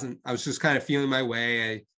 2000. I was just kind of feeling my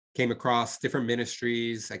way. I came across different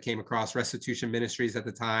ministries. I came across Restitution Ministries at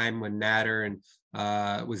the time when Natter and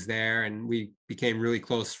was there, and we became really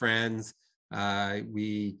close friends.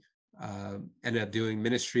 We ended up doing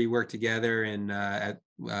ministry work together at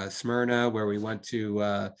Smyrna, where we went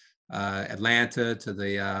to Atlanta to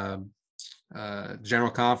the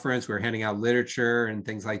general conference. We were handing out literature and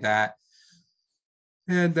things like that,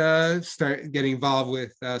 and start getting involved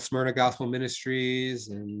with Smyrna Gospel Ministries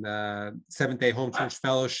and Seventh-day Home Church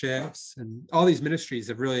Fellowships, and all these ministries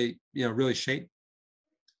have really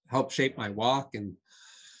helped shape my walk and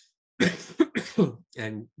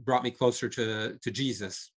and brought me closer to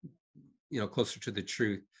Jesus, closer to the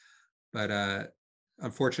truth. But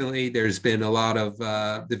unfortunately, there's been a lot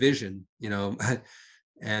of division,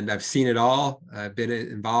 and I've seen it all. I've been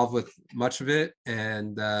involved with much of it,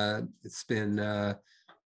 and it's been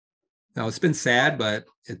it's been sad, but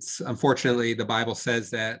it's unfortunately the Bible says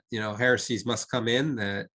that heresies must come in,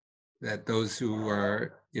 that those who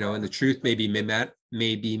are in the truth may be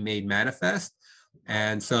made manifest.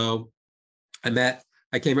 And so I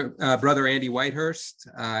came Brother Andy Whitehurst.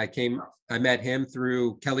 I met him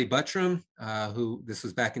through Kelly Buttram, who this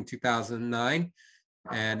was back in 2009,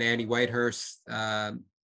 and Andy Whitehurst. I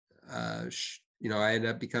ended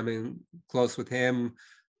up becoming close with him,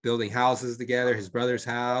 building houses together, his brother's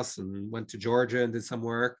house, and went to Georgia and did some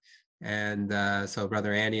work. And so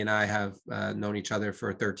Brother Andy and I have known each other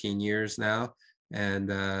for 13 years now. And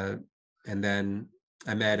then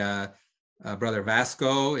I met Brother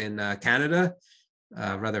Vasco in Canada.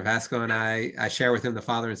 Brother Vasco and I share with him the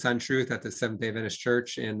Father and Son truth at the Seventh-day Adventist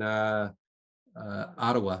Church in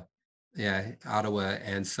Ottawa. Yeah, Ottawa.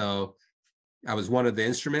 And so I was one of the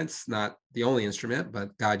instruments, not the only instrument,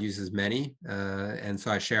 but God uses many. And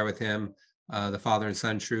so I share with him the Father and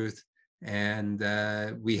Son truth. And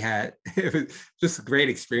we had, it was just a great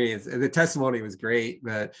experience. And the testimony was great,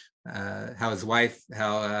 but how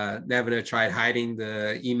Nevina tried hiding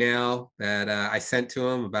the email that I sent to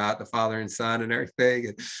him about the Father and Son and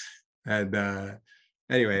everything. And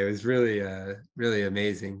anyway, it was really, really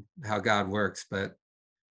amazing how God works. But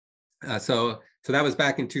so that was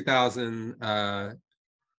back in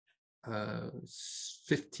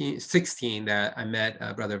 2016 that I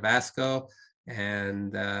met Brother Vasco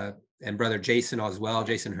and Brother Jason as well,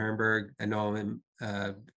 Jason Hermberg. I know him,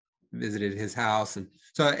 visited his house. And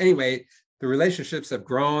so anyway, the relationships have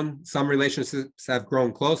grown. Some relationships have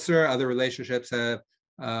grown closer. Other relationships have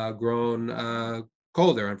grown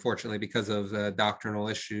colder, unfortunately, because of doctrinal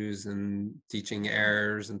issues and teaching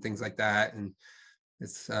errors and things like that. And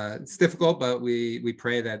it's difficult, but we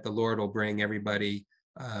pray that the Lord will bring everybody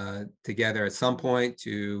together at some point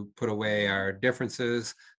to put away our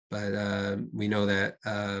differences. But we know that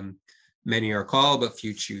many are called, but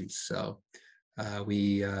few choose. So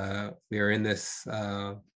we are in this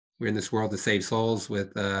we're in this world to save souls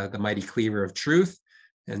with the mighty cleaver of truth.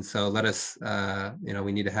 And so let us,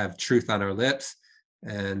 we need to have truth on our lips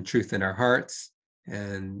and truth in our hearts.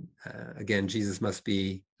 And again, Jesus must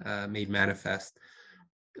be made manifest.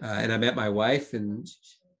 And I met my wife, and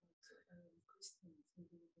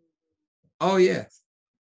oh yeah,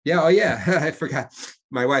 I forgot.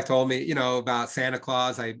 My wife told me, about Santa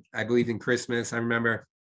Claus. I believed in Christmas. I remember,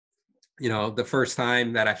 the first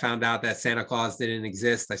time that I found out that Santa Claus didn't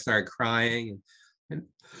exist, I started crying, and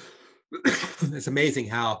it's amazing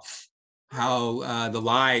how the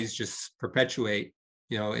lies just perpetuate,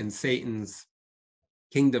 in Satan's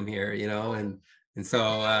kingdom here, and so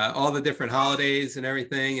all the different holidays and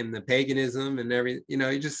everything, and the paganism and everything,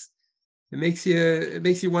 it makes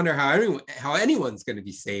you wonder how anyone's going to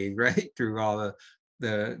be saved, right? Through all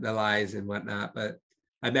the lies and whatnot. But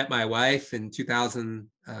I met my wife in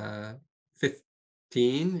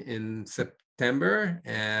 2015 in September,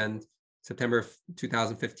 and September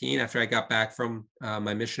 2015, after I got back from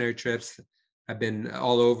my missionary trips. I've been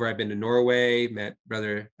all over. I've been to Norway, met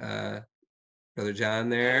Brother John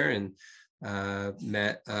there, and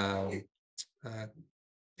met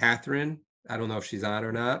Catherine. I don't know if she's on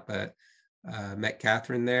or not, but met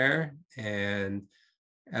Catherine there. And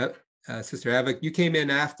Sister Eva, you came in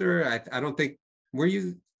after. I don't think, were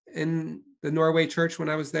you in the Norway church when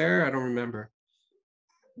I was there? I don't remember.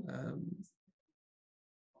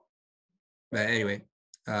 But anyway,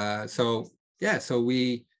 so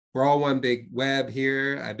we're all one big web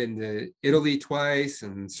here. I've been to Italy twice,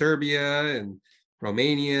 and Serbia, and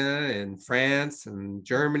Romania, and France, and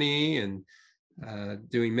Germany, and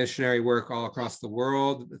doing missionary work all across the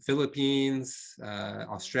world, the Philippines,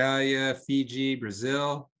 Australia, Fiji,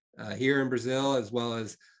 Brazil, here in Brazil, as well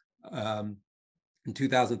as in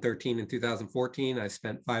 2013 and 2014, I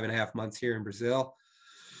spent 5.5 months here in Brazil.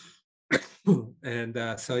 And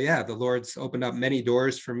the Lord's opened up many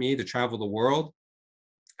doors for me to travel the world.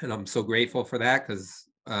 And I'm so grateful for that, because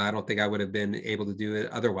I don't think I would have been able to do it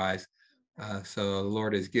otherwise. So the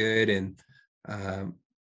Lord is good.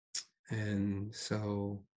 And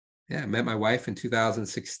so, I met my wife in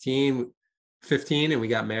 2015, and we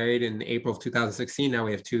got married in April of 2016. Now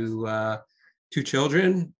we have two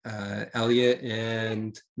children, Elliot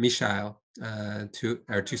and Mishael. Our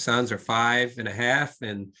two sons are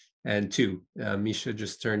 5.5 and 2. Misha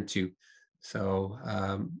just turned 2. So,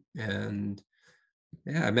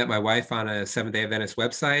 I met my wife on a Seventh-day Adventist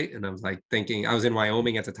website, and I was like thinking, I was in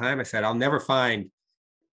Wyoming at the time. I said, I'll never find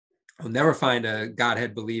a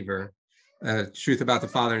Godhead believer Truth About the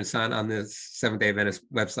Father and Son on the Seventh-day Adventist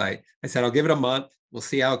website. I said, I'll give it a month. We'll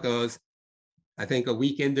see how it goes. I think a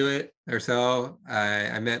week into it or so,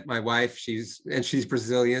 I met my wife. She's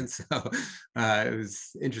Brazilian, so it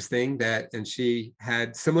was interesting and she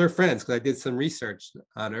had similar friends because I did some research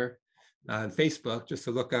on her on Facebook just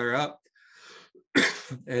to look her up,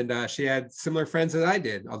 and she had similar friends that I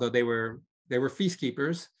did, although they were feast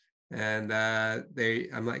keepers, and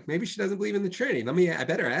I'm like, maybe she doesn't believe in the Trinity. I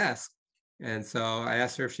better ask. And so I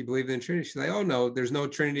asked her if she believed in the Trinity. She's like, oh no, there's no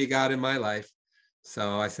Trinity God in my life.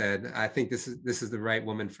 So I said, I think this is the right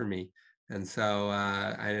woman for me. And so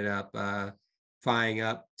I ended up flying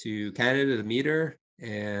up to Canada to meet her.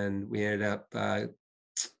 And we ended up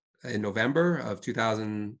in November of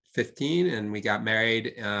 2015, and we got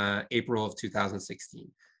married April of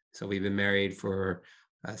 2016. So we've been married for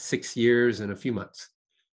 6 years and a few months.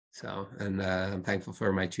 So, and I'm thankful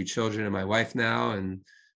for my 2 children and my wife now. And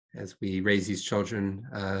as we raise these children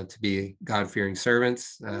to be God-fearing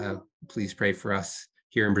servants, please pray for us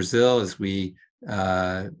here in Brazil as we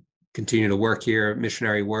continue to work here,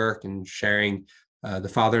 missionary work, and sharing the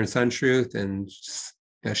Father and Son truth, and just,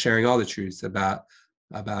 sharing all the truths about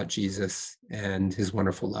Jesus and his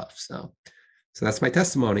wonderful love. So that's my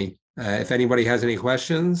testimony. If anybody has any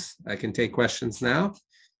questions, I can take questions now.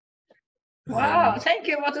 Wow, thank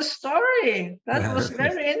you. What a story. That was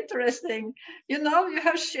very interesting. You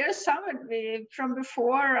have shared some with me from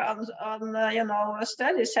before on a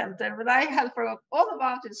study center, but I had forgot all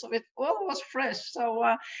about it. So it all was fresh. So,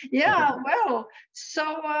 well, so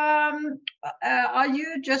are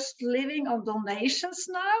you just living on donations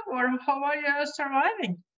now, or how are you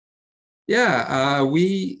surviving? Yeah,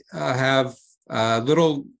 we have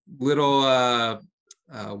little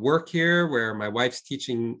work here where my wife's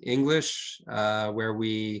teaching English, where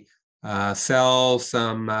we sell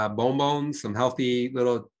some bonbons, some healthy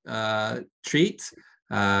little treats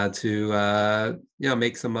to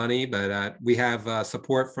make some money. But we have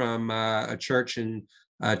support from a church in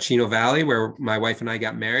Chino Valley where my wife and I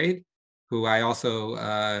got married, who I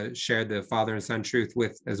also shared the Father and Son truth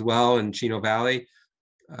with as well in Chino Valley.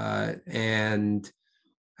 And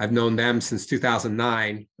I've known them since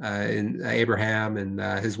 2009, in Abraham and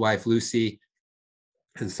his wife Lucy,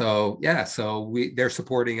 and so they're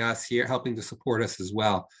supporting us here, helping to support us as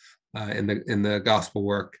well in the gospel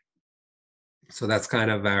work. So that's kind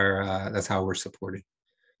of that's how we're supported.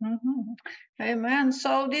 Mm-hmm. Amen.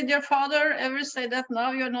 So did your father ever say that now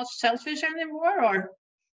you're not selfish anymore, or?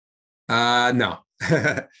 No,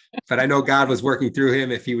 but I know God was working through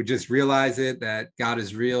him. If he would just realize that God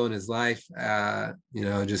is real in his life,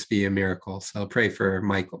 just be a miracle. So pray for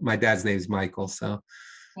Michael. My dad's name is Michael. So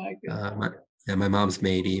my mom's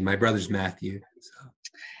Mady. My brother's Matthew.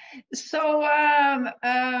 So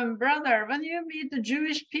brother, when you meet the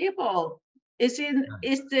Jewish people, is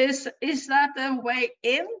that a way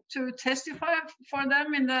in to testify for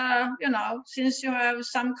them in the, since you have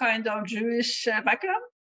some kind of Jewish background?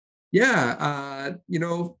 Yeah, I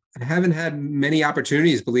haven't had many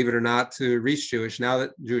opportunities, believe it or not, to reach Jewish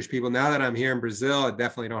people. Now that I'm here in Brazil, I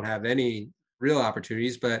definitely don't have any real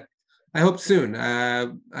opportunities, but I hope soon.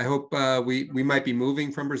 I hope we might be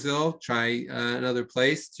moving from Brazil, try another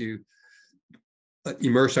place to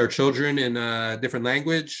immerse our children in a different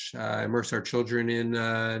language, immerse our children in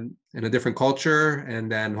a different culture, and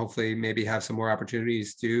then hopefully maybe have some more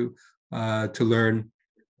opportunities to learn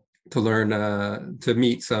to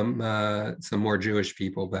meet some more Jewish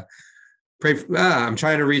people. But I'm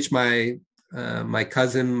trying to reach my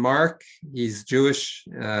cousin Mark. He's Jewish,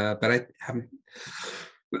 but I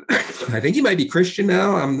think he might be Christian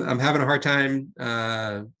now. I'm having a hard time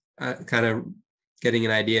kind of getting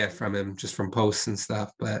an idea from him just from posts and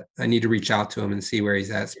stuff, but I need to reach out to him and see where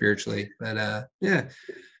he's at spiritually. But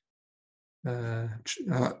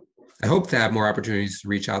I hope to have more opportunities to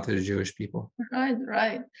reach out to the Jewish people.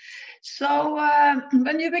 Right. So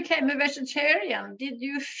when you became a vegetarian, did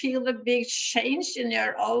you feel a big change in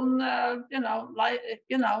your own, life?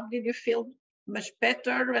 Did you feel much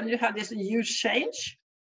better when you had this huge change?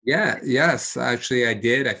 Yes, actually I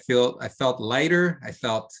did. I felt lighter. I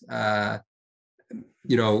felt,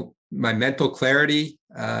 my mental clarity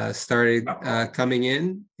started coming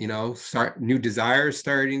in, new desires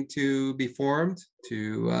starting to be formed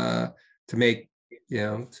to make,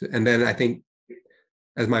 and then I think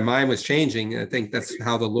as my mind was changing, I think that's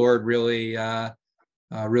how the Lord really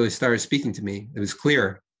started speaking to me. It was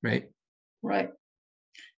clear, right? Right.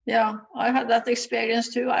 Yeah, I had that experience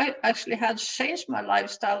too. I actually had changed my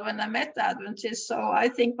lifestyle when I met the Adventists. So I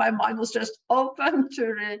think my mind was just open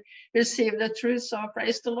to receive the truth. So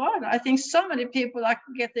praise the Lord. I think so many people are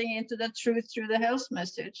getting into the truth through the health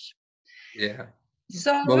message. Yeah.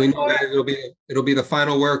 So Well, we know that it'll be the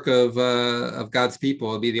final work of God's people.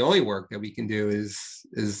 It'll be the only work that we can do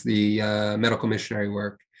is the medical missionary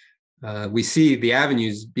work. We see the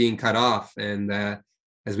avenues being cut off, and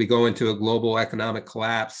as we go into a global economic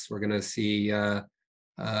collapse, we're going to see a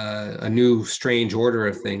new strange order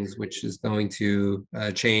of things, which is going to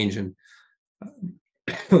change. And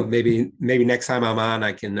maybe next time I'm on,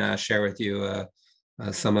 I can share with you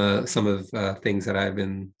some of things that I've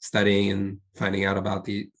been studying and finding out about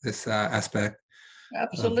this aspect.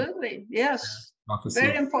 Absolutely, yes. Prophecy.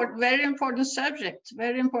 Very important subject.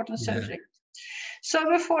 Very important subject.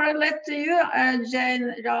 So before I let you,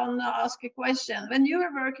 Jane, Ron, ask a question. When you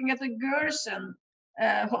were working at the Gerson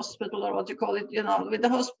hospital, or what you call it, with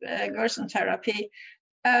the Gerson therapy,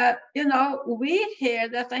 we hear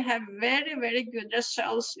that they have very, very good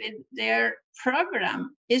results with their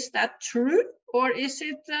program. Is that true, or is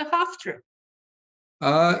it half true?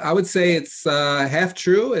 I would say it's half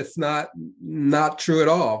true. It's not true at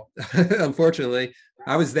all. Unfortunately,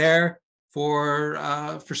 I was there for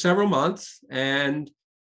several months, and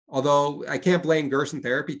although I can't blame Gerson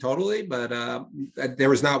therapy totally, but there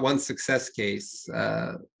was not one success case.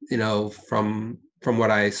 From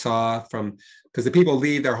what I saw, because the people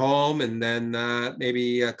leave their home, and then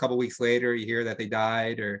maybe a couple weeks later, you hear that they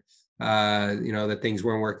died, or that things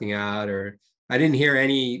weren't working out, or I didn't hear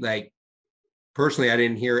any personally, I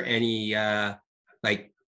didn't hear any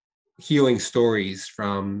healing stories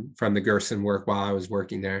from the Gerson work while I was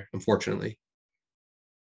working there, unfortunately.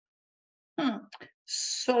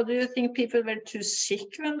 So do you think people were too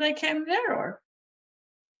sick when they came there, or?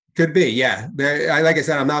 Could be, yeah. Like I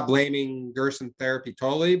said, I'm not blaming Gerson therapy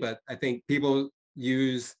totally, but I think people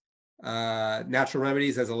use natural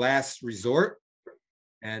remedies as a last resort,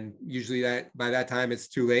 and usually by that time it's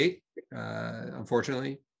too late,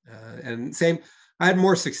 unfortunately. And same, I had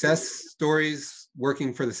more success stories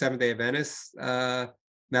working for the Seventh-day Adventist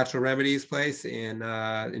natural remedies place in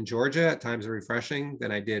Georgia at Times of Refreshing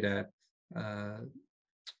than I did at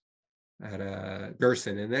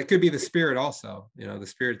Gerson. And that could be the spirit also, the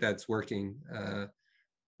spirit that's working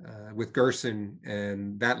with Gerson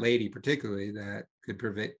and that lady particularly, that could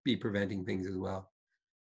be preventing things as well.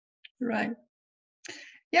 Right.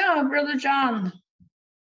 Yeah, Brother John.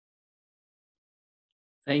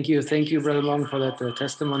 Thank you, Brother Long, for that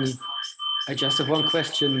testimony. I just have one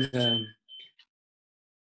question.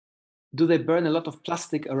 Do they burn a lot of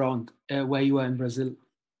plastic around where you are in Brazil?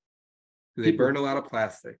 Do they burn a lot of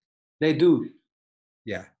plastic? They do.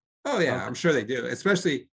 Yeah. Oh, yeah. Okay. I'm sure they do,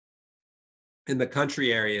 especially in the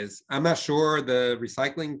country areas. I'm not sure the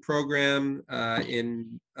recycling program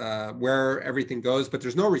in where everything goes, but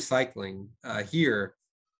there's no recycling here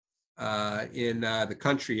in the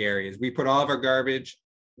country areas. We put all of our garbage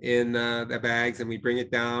in the bags and we bring it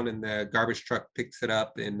down, and the garbage truck picks it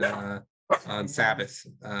up on Sabbath,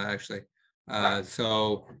 actually.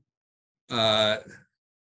 So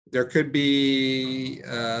there could be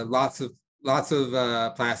lots of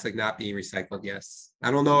plastic not being recycled. Yes, I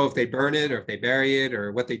don't know if they burn it or if they bury it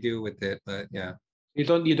or what they do with it, but yeah.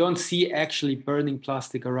 You don't see actually burning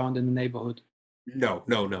plastic around in the neighborhood? No.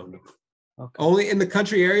 Okay. Only in the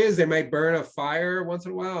country areas they might burn a fire once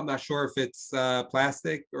in a while. I'm not sure if it's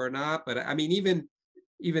plastic or not, but I mean,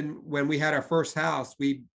 even when we had our first house,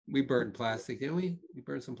 we burned plastic, didn't we? We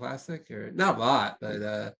burned some plastic, or not a lot,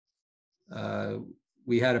 but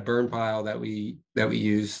we had a burn pile that we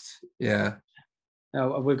used. Yeah.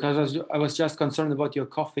 No, because I was just concerned about your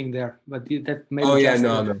coughing there, but that maybe. Oh yeah,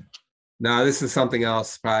 no. This is something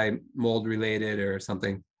else, probably mold related or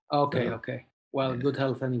something. Okay. Well, good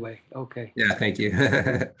health anyway. Okay. Yeah, thank you.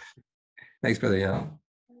 Thanks, Brother Young.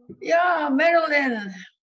 Yeah, Marilyn.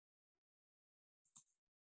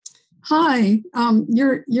 Hi,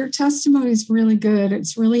 your testimony is really good.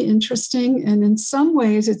 It's really interesting, and in some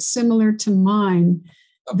ways, it's similar to mine.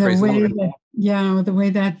 The way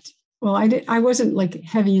that I wasn't like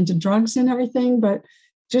heavy into drugs and everything, but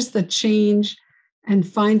just the change and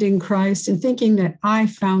finding Christ and thinking that I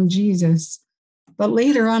found Jesus. But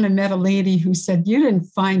later on, I met a lady who said, "You didn't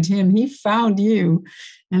find him; he found you."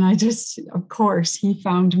 And of course, he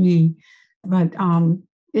found me. But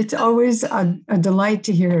it's always a delight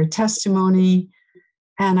to hear a testimony.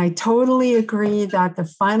 And I totally agree that the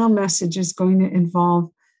final message is going to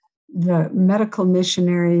involve the medical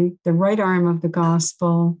missionary, the right arm of the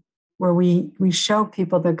gospel, where we show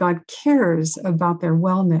people that God cares about their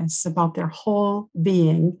wellness, about their whole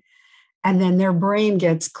being. And then their brain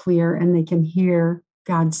gets clear and they can hear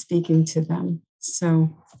God speaking to them.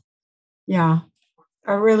 So, yeah,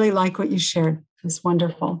 I really like what you shared. It's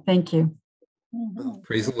wonderful. Thank you. Oh,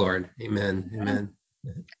 praise the Lord. Amen.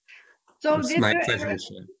 So It's my pleasure to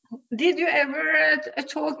share. Did you ever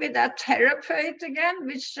talk with that therapist again,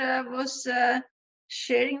 which was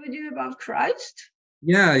sharing with you about Christ?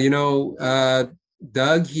 Yeah,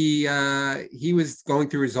 Doug, he was going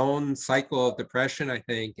through his own cycle of depression, I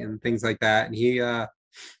think, and things like that. And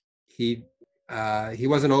he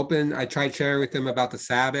wasn't open. I tried sharing with him about the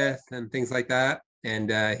Sabbath and things like that,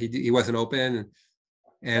 and he wasn't open.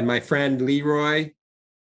 And my friend Leroy,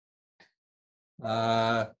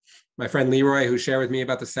 who shared with me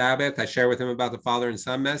about the Sabbath, I shared with him about the Father and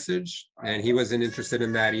Son message, and he wasn't interested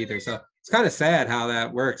in that either. So it's kind of sad how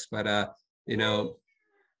that works, but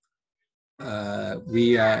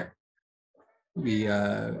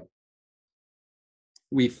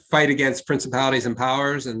we fight against principalities and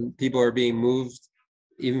powers, and people are being moved,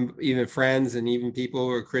 even friends and even people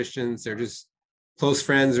who are Christians, they're just close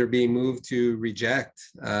friends are being moved to reject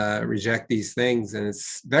these things. And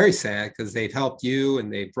it's very sad because they've helped you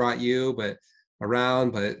and they've brought you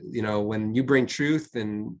around, but when you bring truth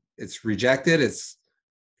and it's rejected, it's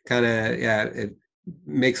kind of, it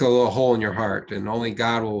makes a little hole in your heart, and only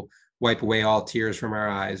God will wipe away all tears from our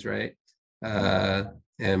eyes, right?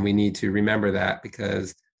 And we need to remember that,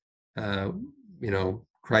 because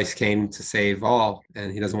Christ came to save all,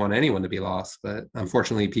 and he doesn't want anyone to be lost. But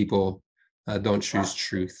unfortunately, people don't choose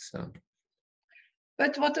truth. So.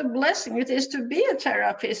 But what a blessing it is to be a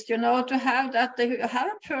therapist, to have that, you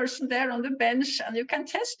have a person there on the bench and you can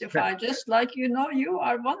testify, just like, you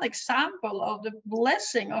are one example of the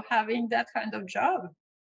blessing of having that kind of job.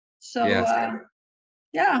 So, yes.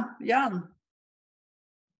 Yeah, Jan.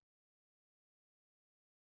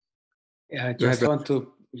 Yeah, I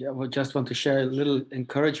just want to share a little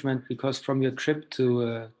encouragement, because from your trip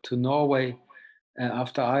to Norway,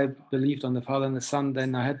 after I believed on the Father and the Son,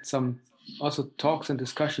 then I had some also talks and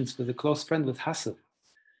discussions with a close friend with Hasse,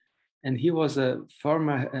 and he was a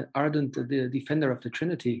former ardent defender of the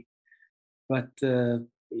Trinity, but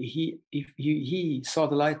he saw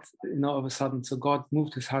the light, all of a sudden. So God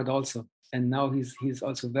moved his heart also, and now he's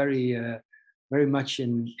also very much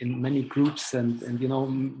in many groups and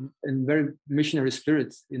in very missionary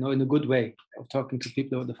spirits, in a good way of talking to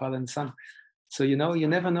people about the Father and Son. So you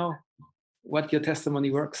never know what your testimony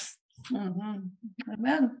works. Mm-hmm.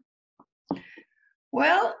 Amen.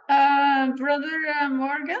 Well, Brother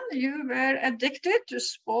Morgan, you were addicted to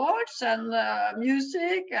sports and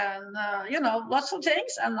music and, lots of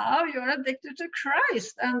things. And now you're addicted to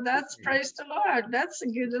Christ. And that's, praise the Lord, that's a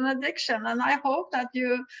good addiction. And I hope that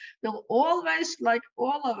you will always, like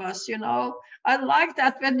all of us, I like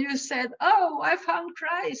that when you said, oh, I found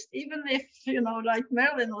Christ, even if, like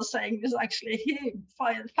Marilyn was saying, it was actually him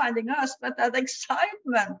finding us, but that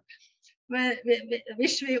excitement,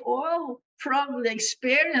 which we all probably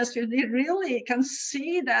experience, we really can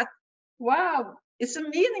see that, wow, it's a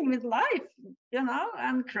meaning with life,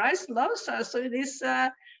 and Christ loves us. So it is,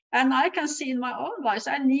 and I can see in my own life,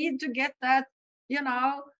 I need to get that,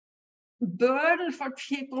 burden for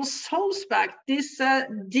people's souls back, this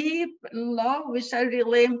deep love, which I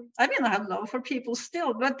have love for people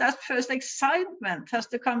still, but that first excitement has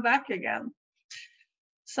to come back again.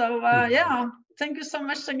 So, thank you so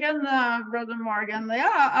much again, Brother Morgan.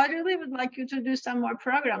 Yeah, I really would like you to do some more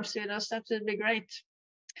programs with us. That would be great.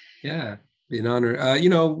 Yeah, be an honor.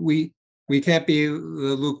 We can't be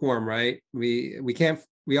lukewarm, right? We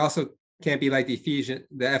also can't be like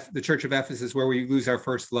the Church of Ephesus, where we lose our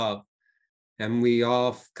first love. And we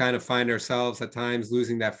all kind of find ourselves at times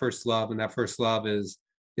losing that first love, and that first love is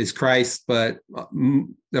Christ, but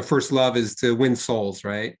the first love is to win souls,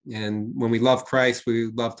 right? And when we love Christ,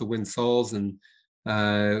 we love to win souls, and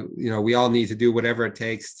we all need to do whatever it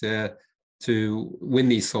takes to win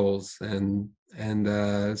these souls, and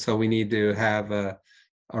so we need to have a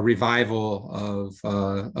revival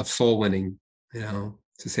of soul winning, to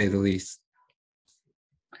say the least.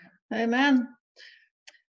 Amen.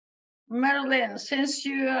 Marilyn, since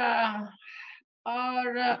you are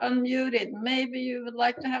unmuted, maybe you would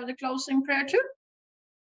like to have the closing prayer too?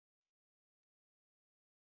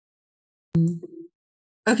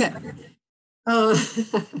 Okay. I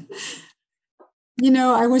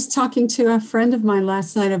was talking to a friend of mine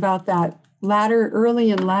last night about that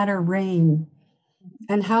early and latter rain,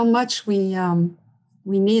 and how much we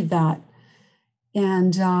need that.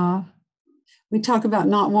 And we talk about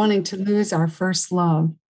not wanting to lose our first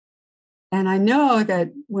love. And I know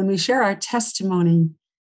that when we share our testimony,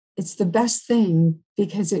 it's the best thing,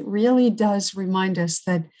 because it really does remind us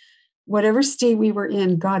that whatever state we were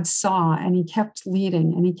in, God saw, and he kept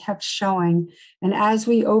leading and he kept showing. And as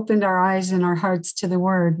we opened our eyes and our hearts to the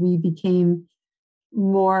word, we became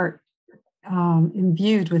more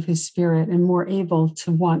imbued with his spirit and more able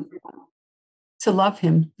to want to love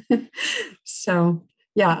him. So,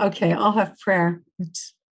 yeah, okay, I'll have prayer.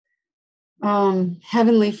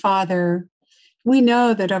 Heavenly Father, we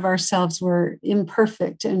know that of ourselves we're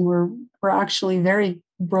imperfect, and we're actually very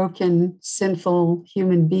broken, sinful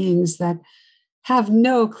human beings that have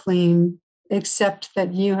no claim except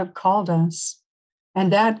that you have called us.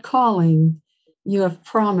 And that calling, you have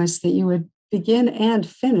promised that you would begin and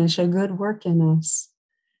finish a good work in us.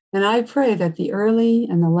 And I pray that the early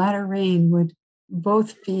and the latter rain would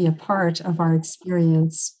both be a part of our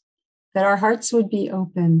experience, that our hearts would be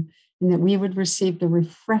open, and that we would receive the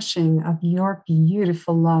refreshing of your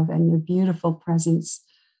beautiful love and your beautiful presence.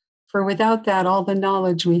 For without that, all the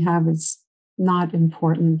knowledge we have is not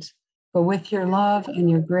important. But with your love and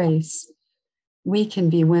your grace, we can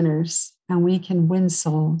be winners and we can win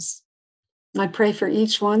souls. I pray for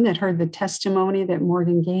each one that heard the testimony that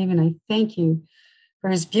Morgan gave, and I thank you for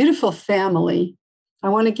his beautiful family. I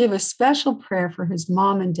want to give a special prayer for his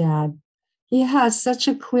mom and dad. He has such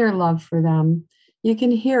a clear love for them. You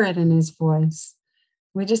can hear it in his voice.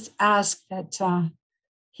 We just ask that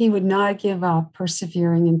he would not give up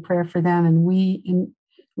persevering in prayer for them, and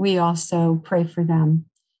we also pray for them.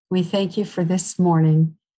 We thank you for this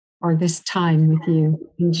morning, or this time with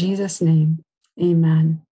you. In Jesus' name,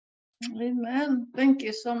 amen. Amen. Thank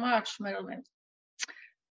you so much, Marilyn.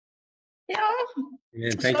 Yeah.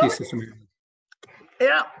 Amen. Thank you, Sister Marilyn.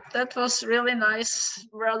 Yeah, that was really nice,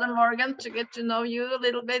 Brother Morgan, to get to know you a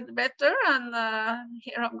little bit better and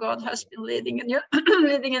hear how God has been leading in your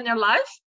leading in your life.